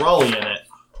with Tirali in it,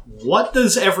 what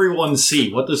does everyone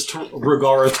see? What does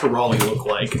Regara Tirali look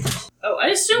like? Oh, I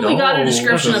assume we got a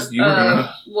description of you were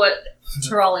gonna- what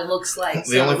Tirali looks like.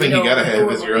 The only thing you gotta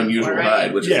have is your unusual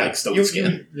hide, which is like stone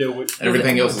skin.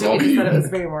 Everything else is all You said it was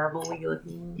good. very marble-y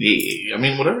looking. Yeah, I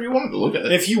mean, whatever you wanted to look at.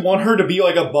 If you want her to be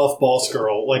like a buff boss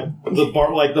girl, like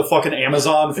the fucking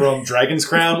Amazon from Dragon's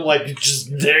Crown, like just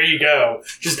there you go,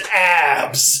 just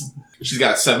abs. She's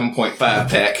got a 7.5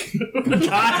 pack.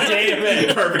 God damn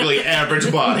it! Perfectly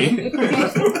average body.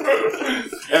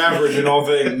 Average in all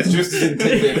things, just as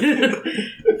intended.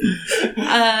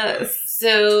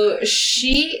 So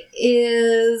she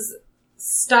is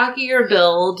stockier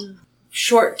build,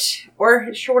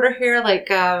 shorter hair, like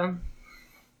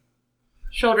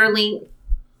shoulder length.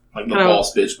 Like the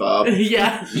boss bitch bob.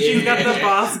 Yeah, she's got the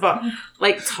boss bob,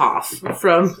 like Toph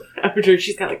from Avatar.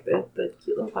 She's got like the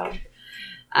cute little bob.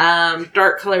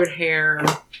 Dark colored hair,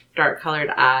 dark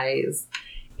colored eyes,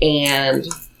 and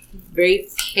very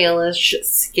palish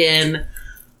skin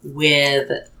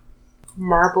with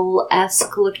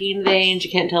marble-esque looking veins.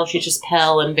 You can't tell if she's just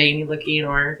pale and veiny looking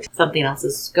or something else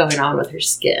is going on with her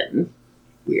skin.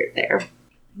 Weird there.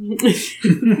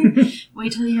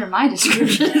 Wait till you hear my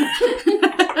description.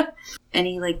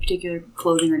 Any particular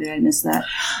clothing, or did I miss that?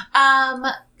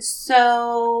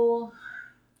 So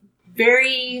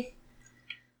very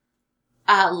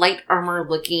light armor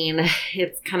looking.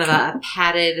 It's kind of a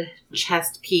padded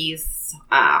chest piece,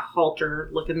 halter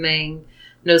looking thing,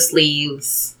 no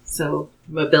sleeves, so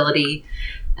mobility,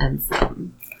 and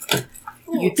some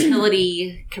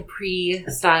utility capri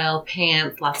style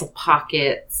pants, lots of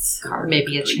pockets,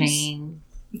 maybe a chain.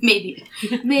 Maybe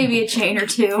a chain or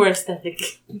two. For aesthetic.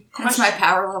 That's my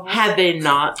power level. Had they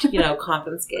not,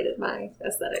 confiscated my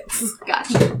aesthetics.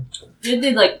 Gotcha. Did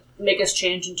they make us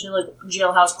change into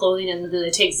jailhouse clothing, and did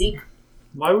they take Zeke?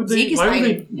 Why would they?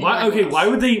 Why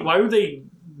would they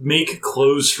make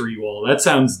clothes for you all? That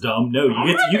sounds dumb. No,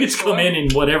 you get to come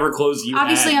in whatever clothes you.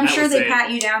 Obviously, had. I'm sure they pat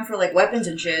you down for weapons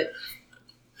and shit.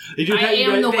 They do I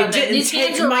am the weapon. These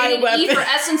hands are rated E for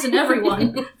essence and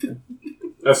everyone.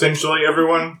 Essentially,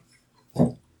 everyone.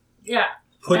 Yeah.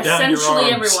 Put down your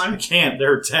Essentially arms. everyone. I can't.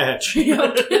 They're attached.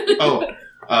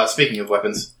 Speaking of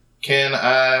weapons, can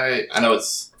I know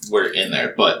we're in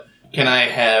there, but can I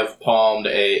have palmed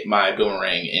my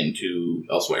boomerang into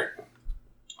elsewhere?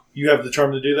 You have the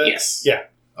charm to do that? Yes. Yeah.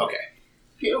 Okay.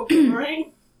 You get a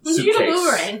boomerang? When did you get a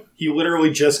boomerang? He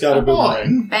literally just got a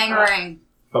boomerang. Bangarang.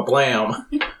 A blam.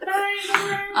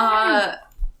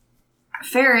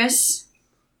 Ferris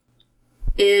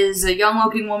is a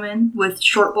young-looking woman with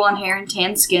short blonde hair and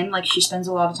tan skin, like she spends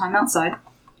a lot of time outside.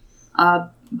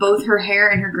 Both her hair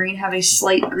and her green have a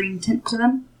slight green tint to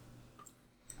them,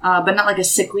 but not like a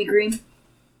sickly green.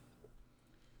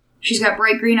 She's got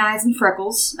bright green eyes and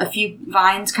freckles. A few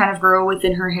vines kind of grow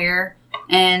within her hair,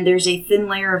 and there's a thin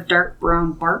layer of dark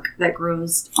brown bark that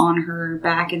grows on her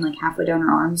back and halfway down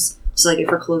her arms. So if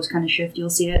her clothes kind of shift, you'll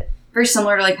see it. Very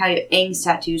similar to how Aang's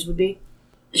tattoos would be.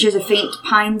 She has a faint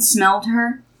pine smell to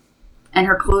her, and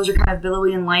her clothes are kind of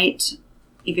billowy and light,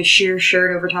 like a sheer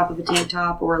shirt over top of a tank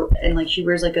top, and she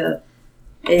wears a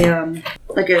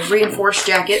reinforced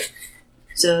jacket,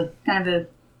 so kind of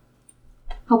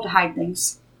help to hide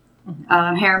things.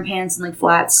 Hair and pants and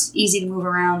flats, easy to move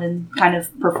around and kind of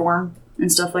perform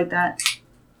and stuff like that.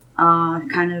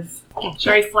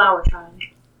 Very flower child.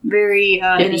 Very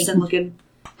innocent looking.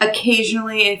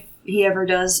 Occasionally, if he ever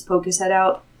does poke his head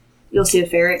out, you'll see a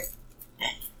ferret.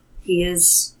 He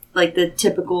is the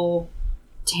typical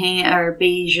tan or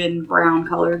beige and brown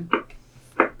colored,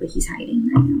 but he's hiding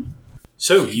right now.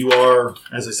 So you are,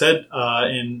 as I said,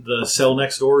 in the cell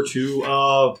next door to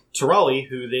Tirali,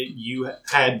 who you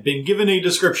had been given a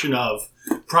description of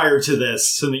prior to this,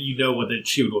 so that you know what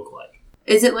she would look like.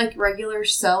 Is it regular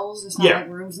cells? It's not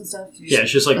rooms and stuff? Yeah,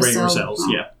 it's just regular cells.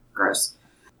 Oh, yeah. Gross.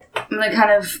 I'm gonna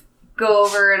kind of go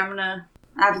over and I'm gonna,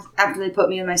 after they put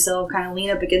me in my cell, kind of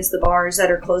lean up against the bars that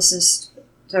are closest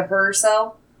to her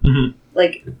cell. Mm-hmm.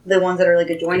 The ones that are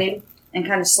adjoining, and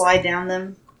kind of slide down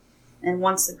them. And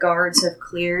once the guards have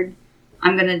cleared,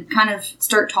 I'm gonna kind of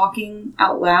start talking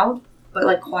out loud,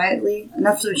 but quietly,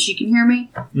 enough so that she can hear me.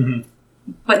 Mm-hmm.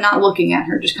 But not looking at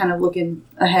her, just kind of looking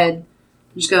ahead.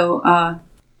 Just go,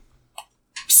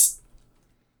 Psst.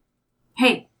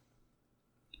 Hey.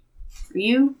 Are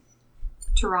you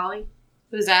Tirali?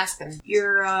 Who's asking?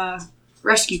 Your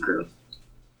rescue crew.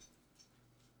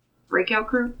 Breakout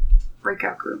crew?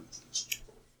 Breakout crew.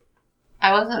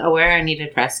 I wasn't aware I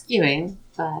needed rescuing,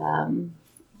 but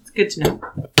it's good to know.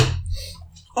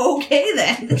 Okay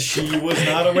then. She was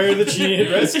not aware that she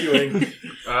needed rescuing.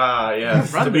 Ah,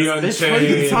 yes. Run To be this bitch, what are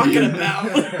you talking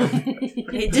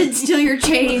about? They did steal your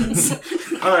chains.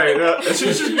 Alright, it should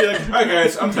just be like, alright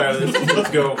guys, I'm tired of this. Let's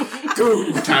go.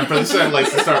 Time for the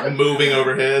satellites to start moving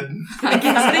overhead. I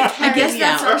guess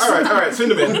that's our Alright,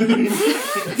 send them in.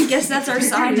 I guess that's our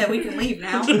sign that we can leave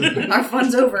now. Our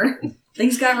fun's over.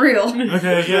 Things got real.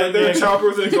 Okay, There are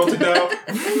choppers and exalted now.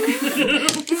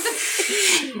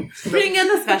 Bring in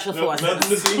the special forces. Nothing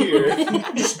to see here.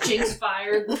 Just Jinx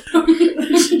fired.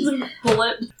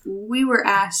 Bullet. We were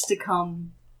asked to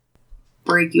come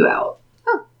break you out.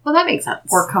 Oh, well, that makes sense.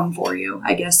 Or come for you,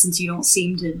 I guess, since you don't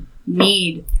seem to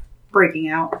need breaking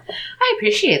out. I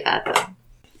appreciate that,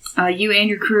 though. You and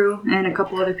your crew and a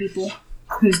couple other people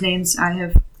whose names I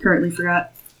have currently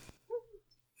forgot.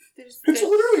 It's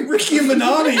literally Ricky and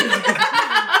Minami.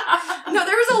 No,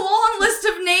 there was a long list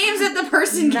of names that the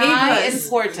person gave us.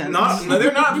 Important. No,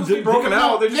 they're not broken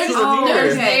out. They're just Oh, here.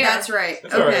 okay, that's right.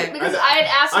 That's all Okay. right. Because I had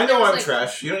asked. I if there know was, I'm like,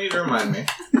 trash. You don't need to remind me.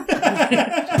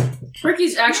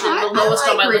 Ricky's actually No, the lowest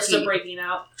I on my like list of Ricky. breaking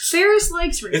out. Ferris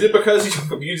likes Ricky. Is it because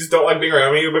you just don't like being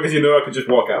around me, or because you know I could just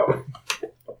walk out?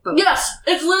 Both. Yes,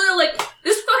 it's literally like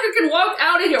this fucker can walk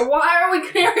out of here. Why are we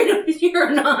carrying him here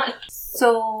or not?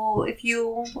 So, if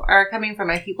you are coming for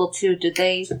my people too, did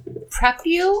they prep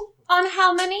you on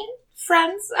how many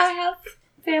friends I have,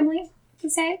 family, to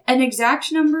say? An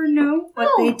exact number, no, but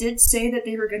Oh. they did say that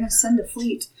they were going to send a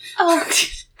fleet. Oh,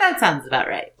 that sounds about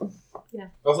right.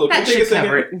 Also, That can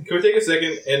we take a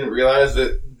second and realize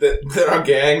that our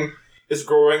gang is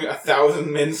growing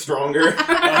 1,000 men stronger?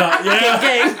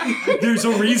 Yeah. There's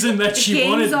a reason that she Gang's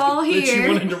wanted all that she here.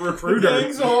 wanted to recruit her.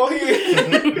 Gang's all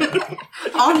here.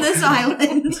 On this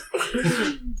island.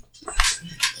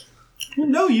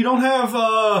 No, you don't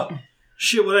have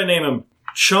shit, what'd I name him?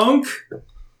 Chunk?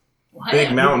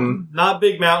 Big Mountain. Not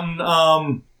Big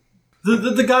Mountain,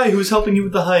 the guy who was helping you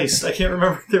with the heist. I can't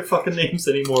remember their fucking names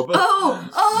anymore, but the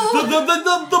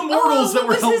mortals that were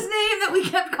what was his helping. name that we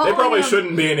kept calling They probably him?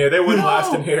 shouldn't be in here. They wouldn't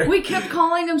last in here. We kept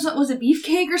calling him, was it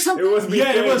Beefcake or something? It was Beefcake.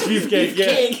 Yeah, it was Beefcake,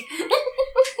 yeah.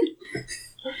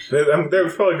 They're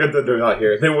probably good that they're not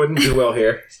here. They wouldn't do well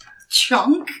here.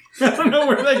 Chunk? I don't know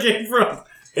where that came from.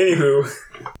 Anywho.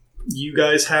 You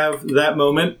guys have that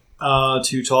moment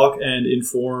to talk and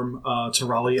inform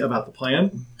Tirali about the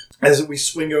plan. As we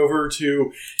swing over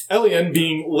to Elian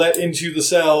being let into the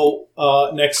cell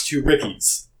next to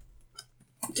Ricky's.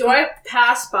 Do I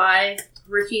pass by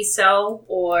Ricky's cell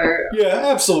or? Yeah,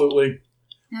 absolutely.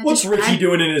 Now What's Ricky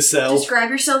doing in his cell? Describe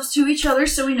yourselves to each other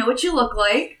so we know what you look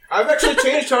like. I've actually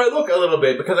changed how I look a little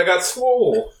bit because I got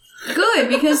swole. Good,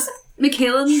 because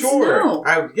Michaela needs to know.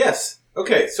 Yes.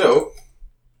 Okay, so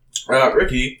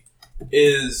Ricky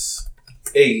is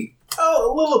a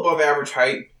little above average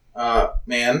height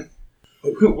man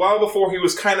who, while before he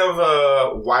was kind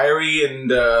of wiry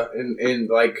and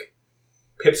like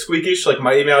pipsqueakish, like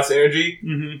Mighty Mouse energy.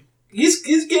 Mm-hmm. He's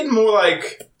getting more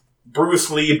like Bruce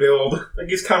Lee build. Like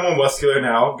he's kind of more muscular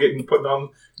now,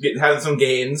 having some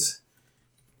gains.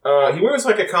 He wears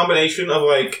like a combination of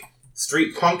like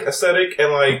street punk aesthetic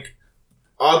and like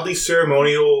oddly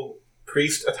ceremonial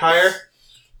priest attire.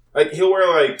 Like he'll wear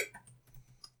like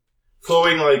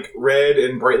flowing like red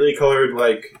and brightly colored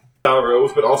like style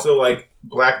robes, but also like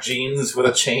black jeans with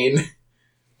a chain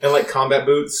and like combat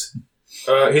boots.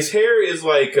 His hair is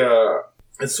like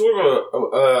it's sort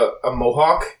of a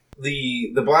mohawk.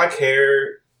 The black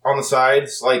hair on the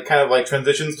sides like kind of like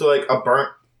transitions to like a burnt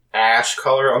ash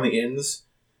color on the ends.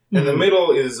 And the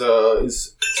middle is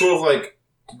sort of like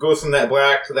goes from that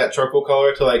black to that charcoal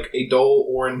color to like a dull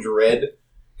orange red,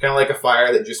 kind of like a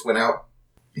fire that just went out.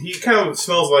 He kind of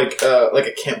smells like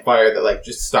a campfire that like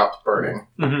just stopped burning.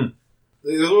 Mm-hmm.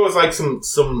 There's always like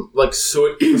some like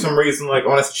soot for some reason like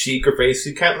on his cheek or face.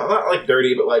 He kind of not like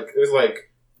dirty, but like there's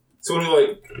like someone who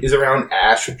like is around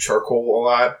ash or charcoal a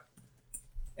lot.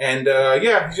 And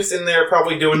yeah, he's just in there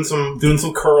probably doing some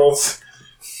curls.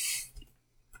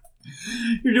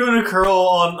 You're doing a curl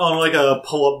on like a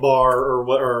pull-up bar or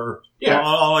what, or Yeah.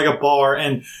 on like a bar,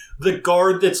 and the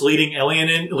guard that's leading Elian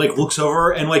in like looks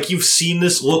over, and like you've seen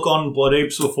this look on Blood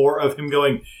Apes before of him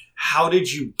going, "How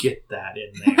did you get that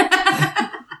in there?"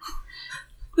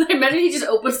 I imagine he just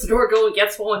opens the door, go and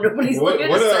gets one, nobody's looking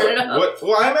to set it up.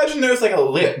 Well, I imagine there's like a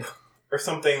lip or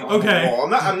something on Okay. the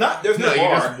wall. I'm not. There's no you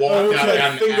bar. just walk out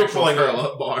down the Finger actual pulling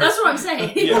curl-up bar. That's what I'm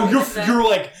saying. Yeah. Oh, you're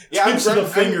like Yeah, tips of the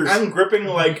fingers. I'm gripping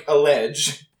like a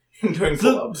ledge, Doing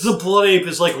pull-ups. The blood ape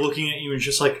is like looking at you and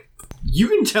just like, you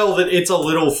can tell that it's a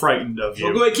little frightened of you.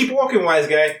 Well, go ahead, keep walking, wise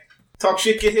guy. Talk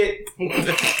shit, get hit.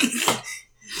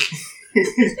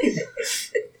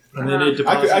 And then it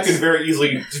deposits. I could very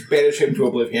easily just banish him to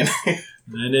oblivion. And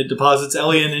then it deposits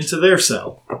Elian into their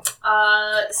cell.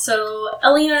 So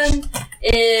Elian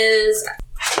is,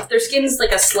 their skin's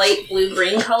like a slight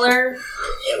blue-green color,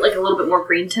 like a little bit more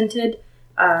green tinted.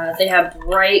 They have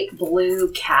bright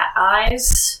blue cat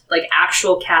eyes, like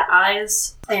actual cat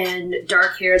eyes, and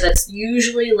dark hair that's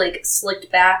usually like slicked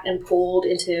back and pulled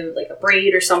into like a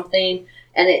braid or something,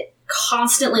 and it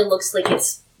constantly looks like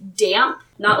it's damp,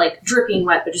 not like dripping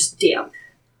wet, but just damp.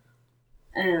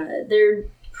 They're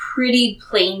pretty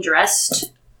plain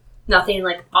dressed, nothing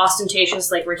like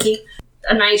ostentatious like Ricky.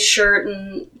 A nice shirt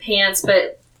and pants,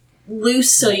 but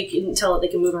loose so you can tell that they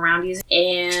can move around easy.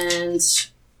 And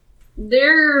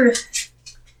they're,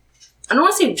 I don't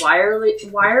want to say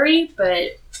wiry,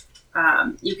 but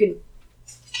you can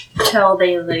tell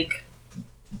they like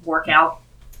work out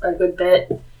a good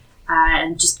bit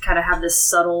and just kind of have this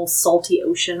subtle salty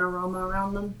ocean aroma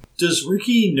around them. Does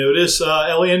Ricky notice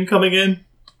Elian coming in?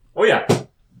 Oh yeah.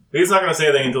 He's not going to say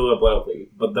anything until the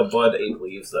blood ape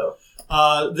leaves, though.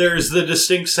 There's the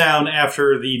distinct sound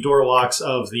after the door locks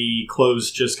of the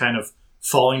clothes just kind of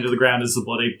falling to the ground as the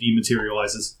blood ape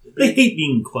dematerializes. They hate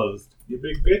being clothed. You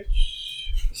big bitch.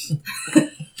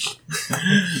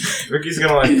 Ricky's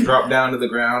gonna like drop down to the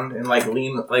ground and like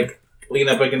lean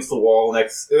up against the wall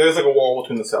next. There's like a wall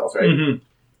between the cells, right?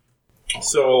 Mm-hmm.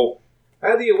 So,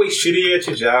 either you're way shitty at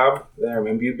your job than I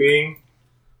remember you being,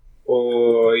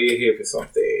 or you're here for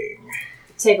something.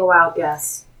 Take a wild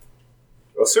guess.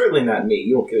 Well, certainly not me.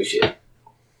 You don't give a shit.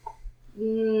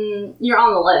 You're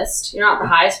on the list. You're not the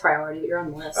highest priority, but you're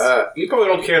on the list. You probably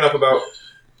don't care enough about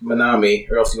Manami,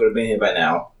 or else you would have been here by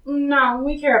now. No,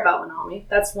 we care about Manami.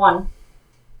 That's one.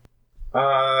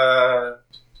 I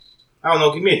don't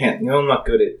know. Give me a hint. You know, I'm not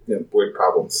good at word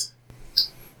problems.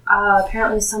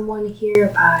 Apparently someone here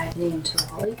by the name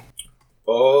Tirali.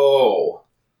 Oh.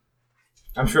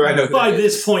 I'm sure I know who By that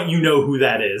this is. point, you know who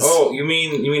that is. Oh, you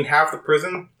mean half the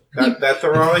prison? That's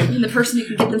Tirali? And the person who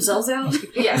can get themselves out?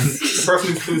 Yes. The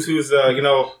person who's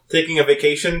taking a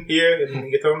vacation here in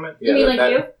the atonement? You mean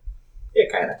like you? Yeah,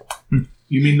 kind of.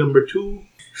 You mean number 2?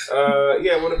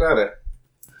 Yeah, what about it?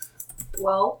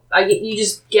 Well, you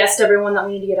just guessed everyone that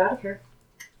we need to get out of here.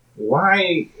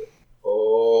 Why?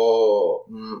 Oh.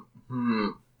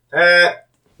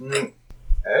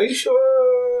 Are you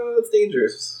sure it's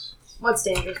dangerous? What's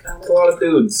dangerous about It's it? a lot of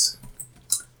dudes.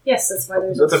 Yes, that's why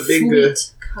there's That's a a big,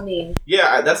 fleet coming.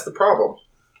 Yeah, that's the problem.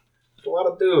 A lot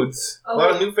of dudes. Oh, a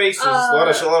lot of new faces. A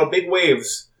lot of big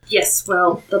waves. Yes,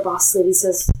 well, the boss lady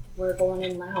says we're going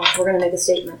in loud. We're going to make a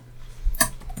statement.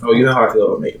 Oh, you know how I feel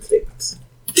about making statements.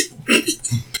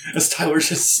 As Tyler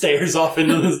just stares off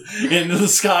into the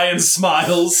sky and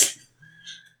smiles.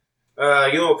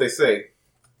 You know what they say.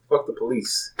 Fuck the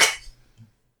police.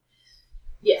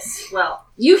 Yes, well,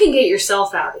 you can get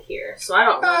yourself out of here, so I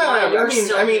don't know why you're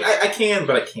still here. I can,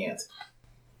 but I can't.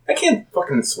 I can't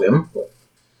fucking swim.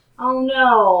 Oh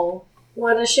no,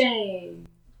 what a shame.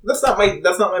 That's not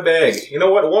my bag. You know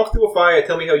what? Walk through a fire.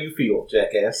 Tell me how you feel,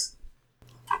 jackass.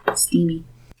 Steamy.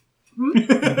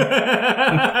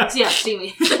 Yeah,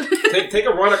 steamy. Take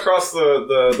a run across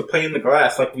the pane in the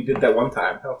glass like we did that one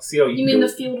time. See how You mean the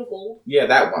field of gold? Yeah,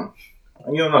 that one.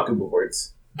 And you know, not Google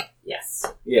words.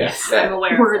 Yes. Yes, I'm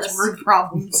aware Words, of this. word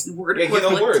problems, word Yeah, you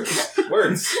know, equivalent.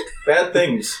 words, bad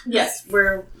things. Yes,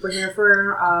 we're here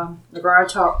for Nagara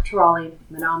Tirali,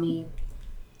 Manami.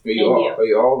 Are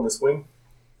you all in this wing?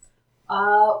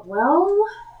 Well,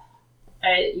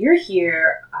 you're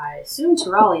here. I assume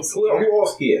Tirali's Who here.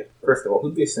 else here? First of all,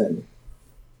 who'd they send?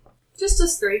 Just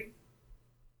us three.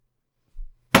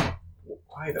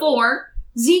 Why though? 4.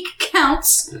 Zeke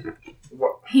counts.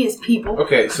 What? He is people.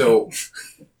 Okay, so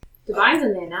Divine's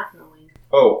in the anathema wing.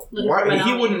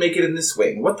 He wouldn't make it in this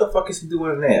wing. What the fuck is he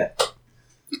doing in there?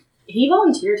 He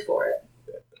volunteered for it.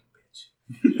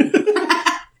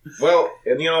 Well,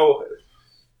 and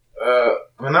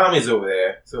Manami's over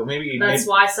there, so maybe That's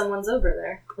why someone's over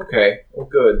there. Okay, well,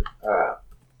 good.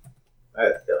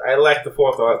 I lack the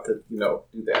forethought to do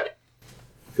that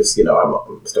because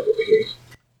I'm stuck over here.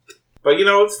 But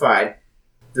it's fine.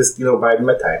 Just biding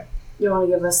my time. You want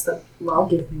to give us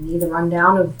give me the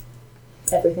rundown of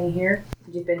everything here?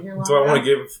 You've been here long So I want enough?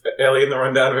 to give Alien the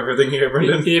rundown of everything here,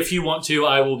 Brendan. If you want to,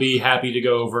 I will be happy to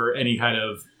go over any kind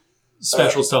of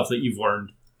special stuff that you've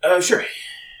learned. Sure.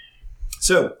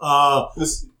 So,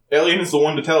 this Alien is the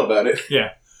one to tell about it.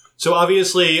 Yeah. So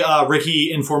obviously,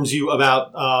 Ricky informs you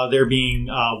about there being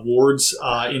wards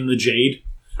in the Jade.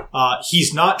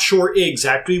 He's not sure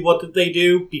exactly what that they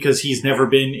do because he's never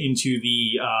been into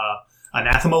the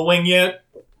anathema wing yet,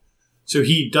 so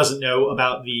he doesn't know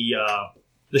about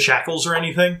the shackles or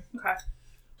anything.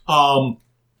 Okay.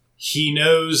 He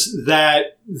knows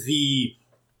that the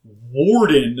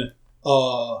warden,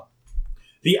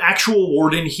 the actual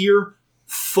warden here,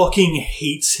 fucking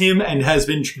hates him and has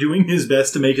been doing his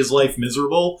best to make his life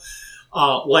miserable.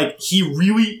 He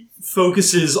really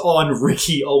focuses on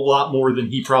Ricky a lot more than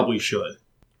he probably should.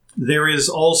 There is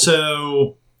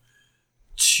also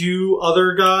 2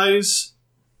 other guys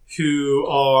who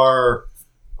are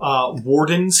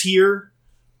wardens here.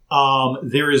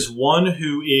 There is one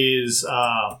who is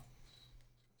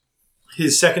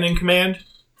his second in command,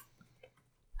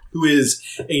 who is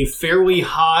a fairly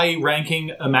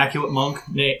high-ranking Immaculate Monk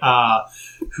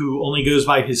who only goes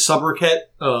by his sobriquet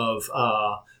of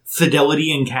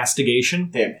Fidelity and Castigation.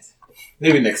 Damn it.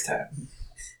 Maybe next time.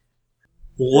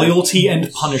 Loyalty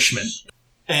and Punishment.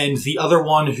 And the other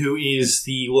one who is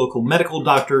the local medical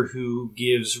doctor who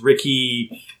gives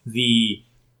Ricky the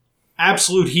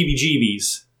absolute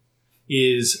heebie-jeebies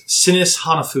is Sinis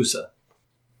Hanafusa.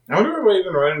 I wonder if I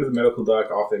even run into the medical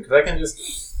doc often, because I can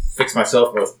just fix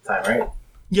myself most of the time, right?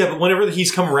 Yeah, but whenever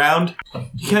he's come around,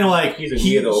 he kind of He's a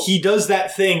weirdo. he does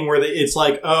that thing where it's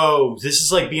like, oh, this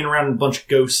is like being around a bunch of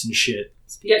ghosts and shit.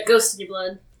 You got ghosts in your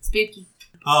blood. Spooky.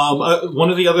 One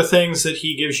of the other things that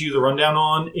he gives you the rundown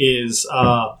on is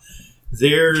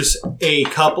there's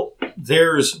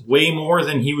way more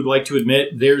than he would like to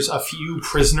admit. There's a few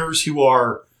prisoners who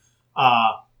are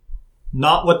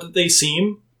not what they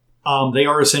seem. They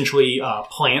are essentially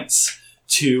plants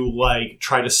to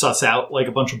try to suss out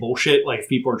a bunch of bullshit. If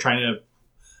people are trying to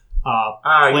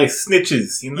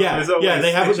snitches. You know, yeah.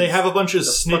 They have a bunch of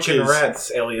snitches. Fucking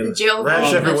rats, alien. The jail Rats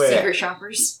full of everywhere. secret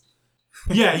shoppers.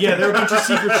 Yeah, they're a bunch of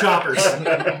secret shoppers.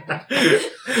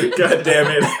 God damn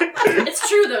it. It's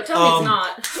true, though. Tell me it's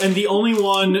not. And the only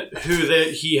one who that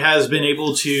he has been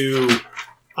able to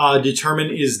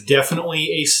determine is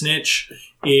definitely a snitch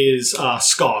is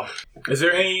Skog. Is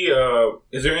there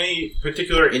any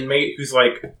particular inmate who's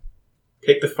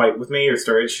picked a fight with me or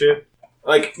started shit?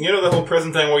 The whole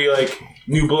present thing where you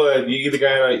new blood, you either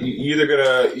gonna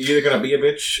be a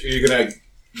bitch or you're gonna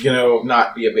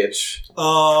not be a bitch.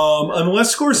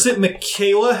 Unless, of course, that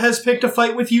Michaela has picked a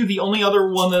fight with you, the only other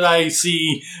one that I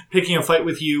see picking a fight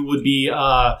with you would be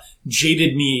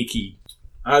Jaded Miyaki.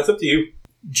 It's up to you.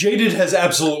 Jaded has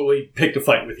absolutely picked a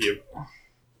fight with you.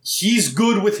 He's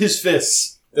good with his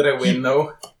fists. Did I win,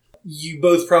 though? You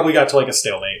both probably got to a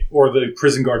stalemate, or the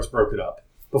prison guards broke it up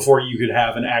before you could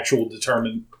have an actual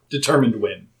determined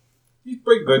win. He's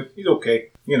pretty good. He's okay.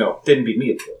 Didn't beat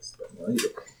me, of course, but he's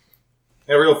okay.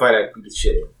 In a real fight, I beat the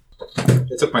shit in.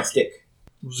 They took my stick.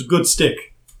 It was a good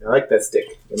stick. I like that stick,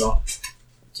 Do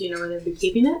you know where they'd be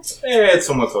keeping it? It's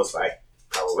somewhere close by,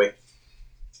 probably.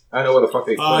 I know where the fuck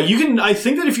they put it. I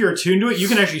think that if you're attuned to it, you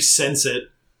can actually sense it.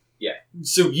 Yeah.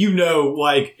 So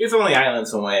it's on the island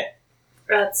somewhere.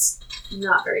 That's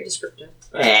not very descriptive.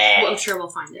 Well, I'm sure we'll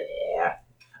find it. Yeah.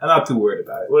 I'm not too worried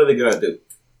about it. What are they gonna do?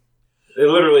 They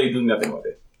literally do nothing with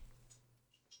it.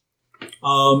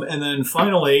 And then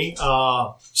finally,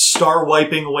 star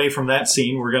wiping away from that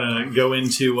scene, we're going to go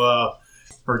into our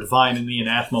Divine in the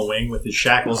Anathema Wing with his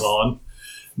shackles on,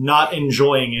 not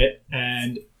enjoying it.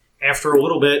 And after a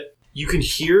little bit, you can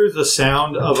hear the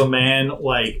sound of a man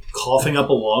coughing up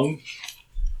a lung,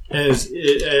 as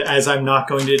I'm not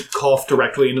going to cough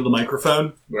directly into the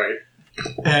microphone. Right.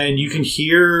 And you can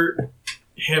hear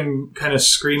him kind of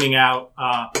screaming out,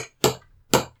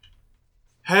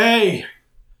 "Hey!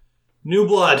 New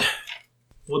blood,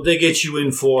 what'd they get you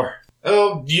in for?"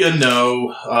 Oh,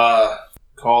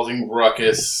 causing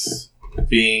ruckus,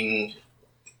 being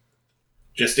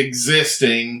just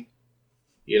existing,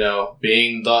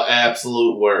 being the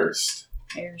absolute worst.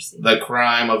 Heresy. The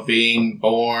crime of being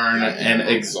born and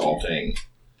exalting.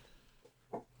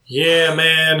 Yeah,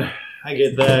 man, I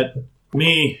get that.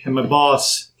 Me and my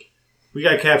boss, we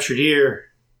got captured here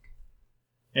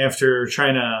after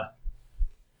trying to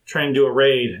do a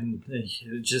raid, and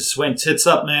it just went tits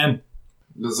up, man.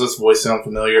 Does this voice sound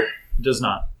familiar? It does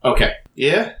not. Okay.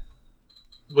 Yeah?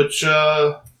 Which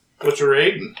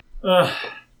raid?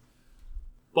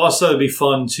 Boss thought it'd be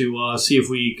fun to see if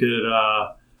we could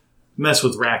mess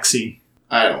with Raxi.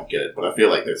 I don't get it, but I feel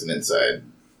like there's an inside.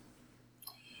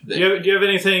 Do you have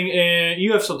anything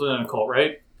you have something in a cult,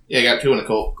 right? Yeah, I got 2 in a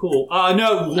cult. Cool.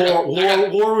 No,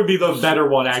 lore would be the better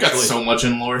one, actually. Got so much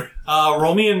in lore.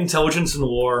 Roll me an intelligence and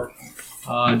lore.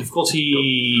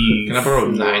 Difficulty... Can I borrow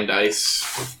 9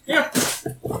 dice? Yeah.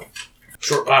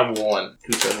 Short by 1.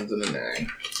 2 7s and a 9.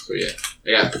 So yeah,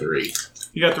 I got 3.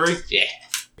 You got 3? Yeah.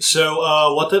 So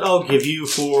what that I'll give you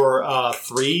for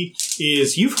 3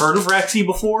 is you've heard of Raxi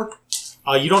before.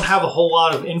 You don't have a whole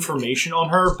lot of information on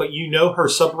her, but you know her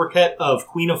sobriquet of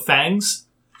Queen of Fangs,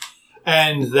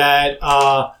 and that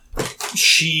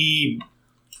she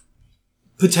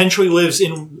potentially lives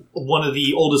in one of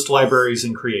the oldest libraries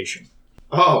in creation.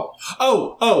 Oh,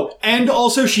 and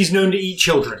also she's known to eat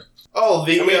children. Oh,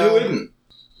 who wouldn't?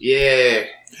 Yeah.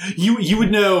 You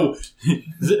would know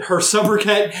her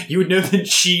sobriquet. You would know that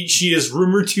she is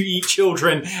rumored to eat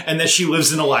children, and that she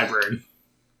lives in a library,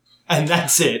 and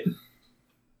that's it.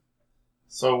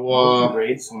 So,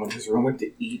 raid someone who's rumored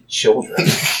to eat children.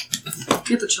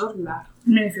 Get the children back. I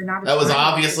mean, if you're not That was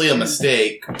obviously a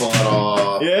mistake,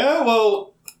 but yeah.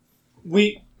 Well,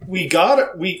 we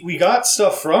got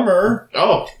stuff from her.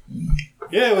 Oh,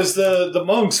 yeah. It was the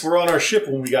monks were on our ship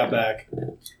when we got back.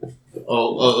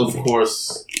 Oh, of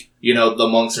course. You know the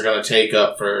monks are gonna take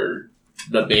up for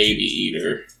the baby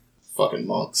eater. Fucking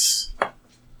monks.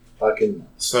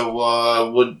 So,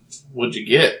 what'd you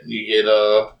get? You get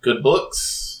good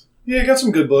books? Yeah, I got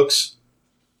some good books.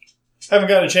 Haven't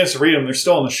gotten a chance to read them. They're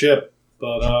still on the ship,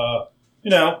 but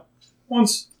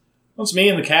once me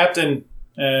and the captain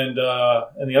and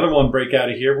the other one break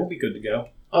out of here, we'll be good to go.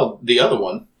 Oh, the other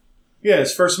one? Yeah,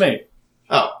 it's first mate.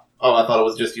 Oh, I thought it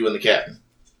was just you and the captain.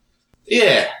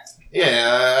 Yeah,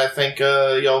 I think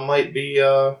y'all might be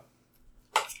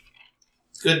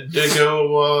good to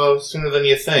go sooner than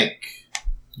you think.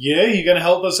 Yeah, you gonna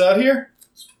help us out here?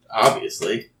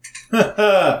 Obviously.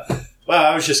 Wow,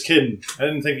 I was just kidding. I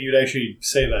didn't think you'd actually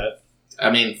say that. I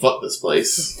mean, fuck this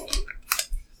place.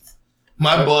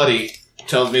 My buddy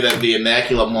tells me that the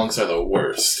Immaculate Monks are the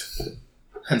worst.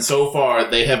 And so far,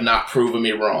 they have not proven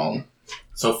me wrong.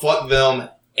 So fuck them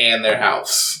and their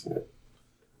house.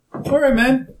 Alright,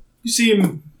 man. You seem, I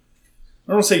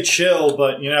don't want to say chill,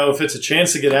 but, if it's a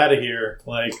chance to get out of here,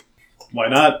 why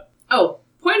not? Oh,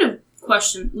 point of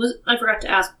question. I forgot to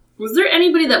ask. Was there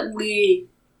anybody that we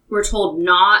were told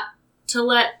not to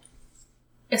let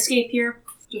escape here?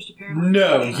 Just apparently.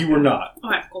 No, you were not.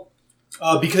 Okay, cool.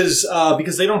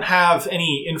 Because they don't have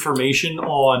any information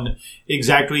on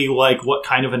exactly, what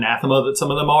kind of anathema that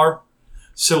some of them are.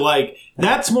 So,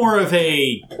 that's more of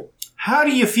a, how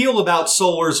do you feel about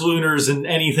solars, lunars, and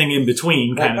anything in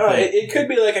between kind of thing. It could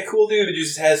be like a cool dude who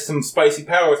just has some spicy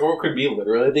powers, or it could be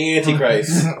literally the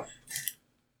Antichrist.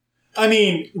 I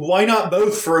mean, why not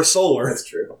both for a solar? That's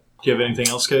true. Do you have anything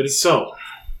else, Cody? So,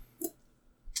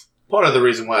 part of the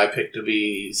reason why I picked to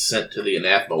be sent to the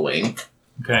Anathema Wing.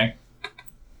 Okay.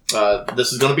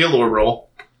 This is going to be a lore roll.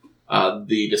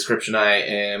 The description I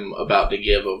am about to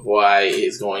give of why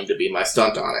is going to be my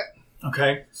stunt on it.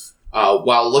 Okay.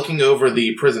 While looking over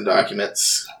the prison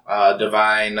documents,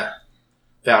 Divine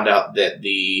found out that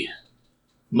the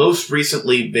most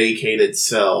recently vacated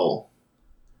cell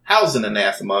housed an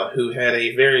anathema who had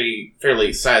a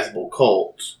fairly sizable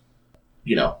cult,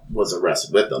 was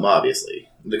arrested with them, obviously.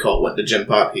 The cult went to Jim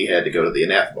Pop, he had to go to the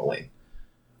Anathema Wing.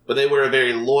 But they were a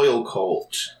very loyal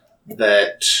cult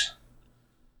that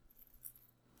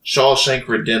Shawshank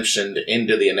Redemptioned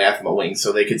into the Anathema Wing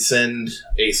so they could send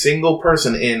a single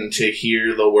person in to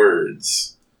hear the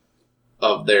words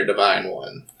of their Divine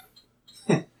One.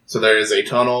 So there is a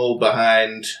tunnel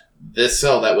behind this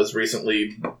cell that was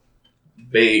recently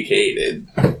vacated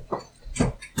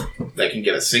that can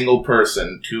get a single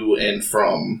person to and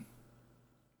from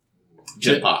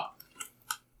Jim Pop.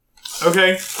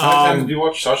 Okay. How many times do you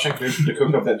watch Shawshank Redemption to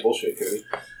cook up that bullshit, Cody?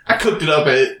 I cooked it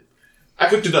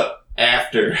up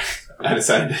after I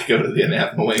decided to go to the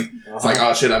Anathema Wing. It's like,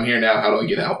 oh shit, I'm here now. How do I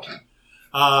get out?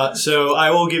 So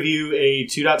I will give you a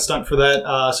 2-dot stunt for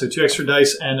that. So 2 extra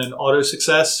dice and an auto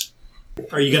success.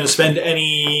 Are you going to spend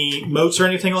any motes or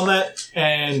anything on that?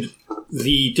 And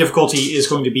the difficulty is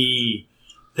going to be,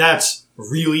 that's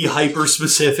really hyper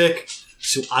specific.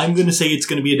 So I'm going to say it's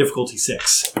going to be a difficulty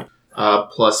 6.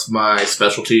 Plus my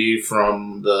specialty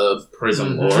from the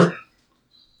prison lore.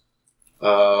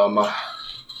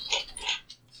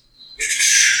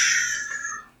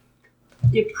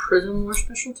 Your prison lore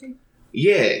specialty?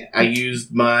 Yeah, I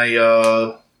used my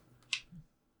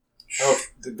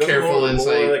careful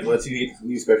insight. Lets you get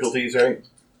new specialties, right?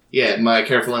 Yeah, my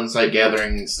careful insight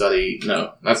gathering study.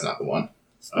 No, that's not the one.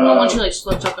 Well, once you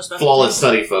looked up a specialty. Flawless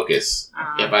study focus.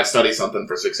 If I study something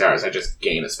for 6 hours, I just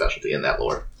gain a specialty in that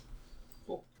lore.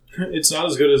 It's not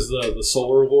as good as the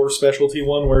solar lore specialty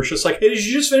one, where it's just like, hey, did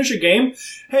you just finish a game?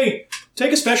 Hey,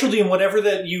 take a specialty in whatever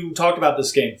that you talked about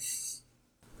this game.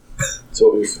 It's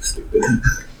always so stupid.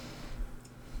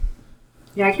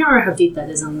 Yeah, I can't remember how deep that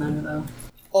is on there, though.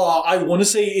 I want to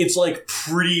say it's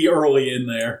pretty early in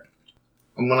there.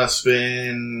 I'm gonna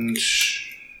spend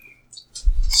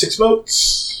 6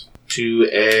 votes to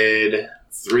add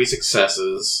 3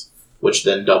 successes, which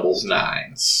then doubles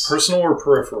 9s. Personal or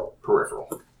peripheral?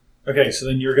 Peripheral. Okay, so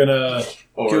then you're gonna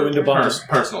go into bonus.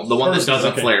 Personal. The one Personal, that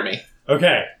doesn't okay. flare me.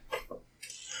 Okay.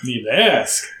 Need to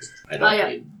ask. I don't yeah.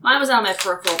 need. Mine was on my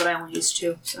peripheral, but I only used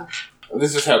 2, so.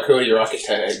 This is how Cody Rocket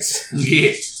tags.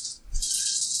 Yeah.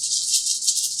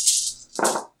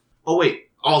 Oh wait,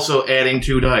 also adding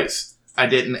 2 dice. I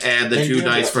didn't add the 2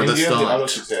 dice for the auto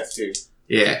stun. success too.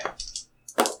 Yeah,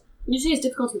 Usually it's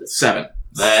difficulty with 7.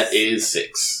 That is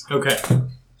 6. Okay.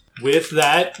 With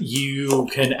that, you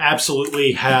can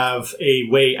absolutely have a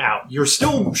way out. You're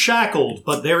still shackled,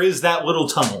 but there is that little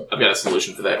tunnel. I've got a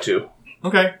solution for that too.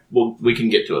 Okay. Well, we can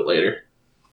get to it later.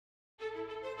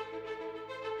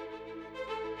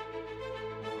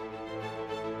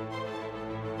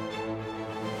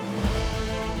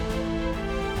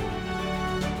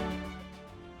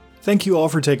 Thank you all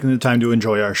for taking the time to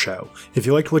enjoy our show. If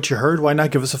you liked what you heard, why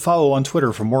not give us a follow on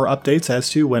Twitter for more updates as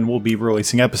to when we'll be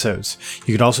releasing episodes.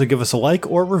 You can also give us a like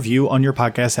or review on your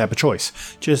podcast app of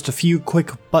choice. Just a few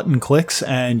quick button clicks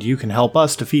and you can help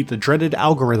us defeat the dreaded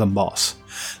algorithm boss.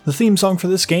 The theme song for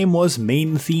this game was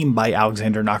Main Theme by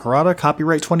Alexander Nakarada,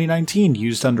 copyright 2019,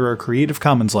 used under a Creative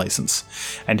Commons license.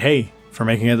 And hey, for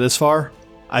making it this far,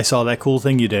 I saw that cool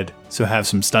thing you did, so have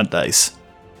some stunt dice.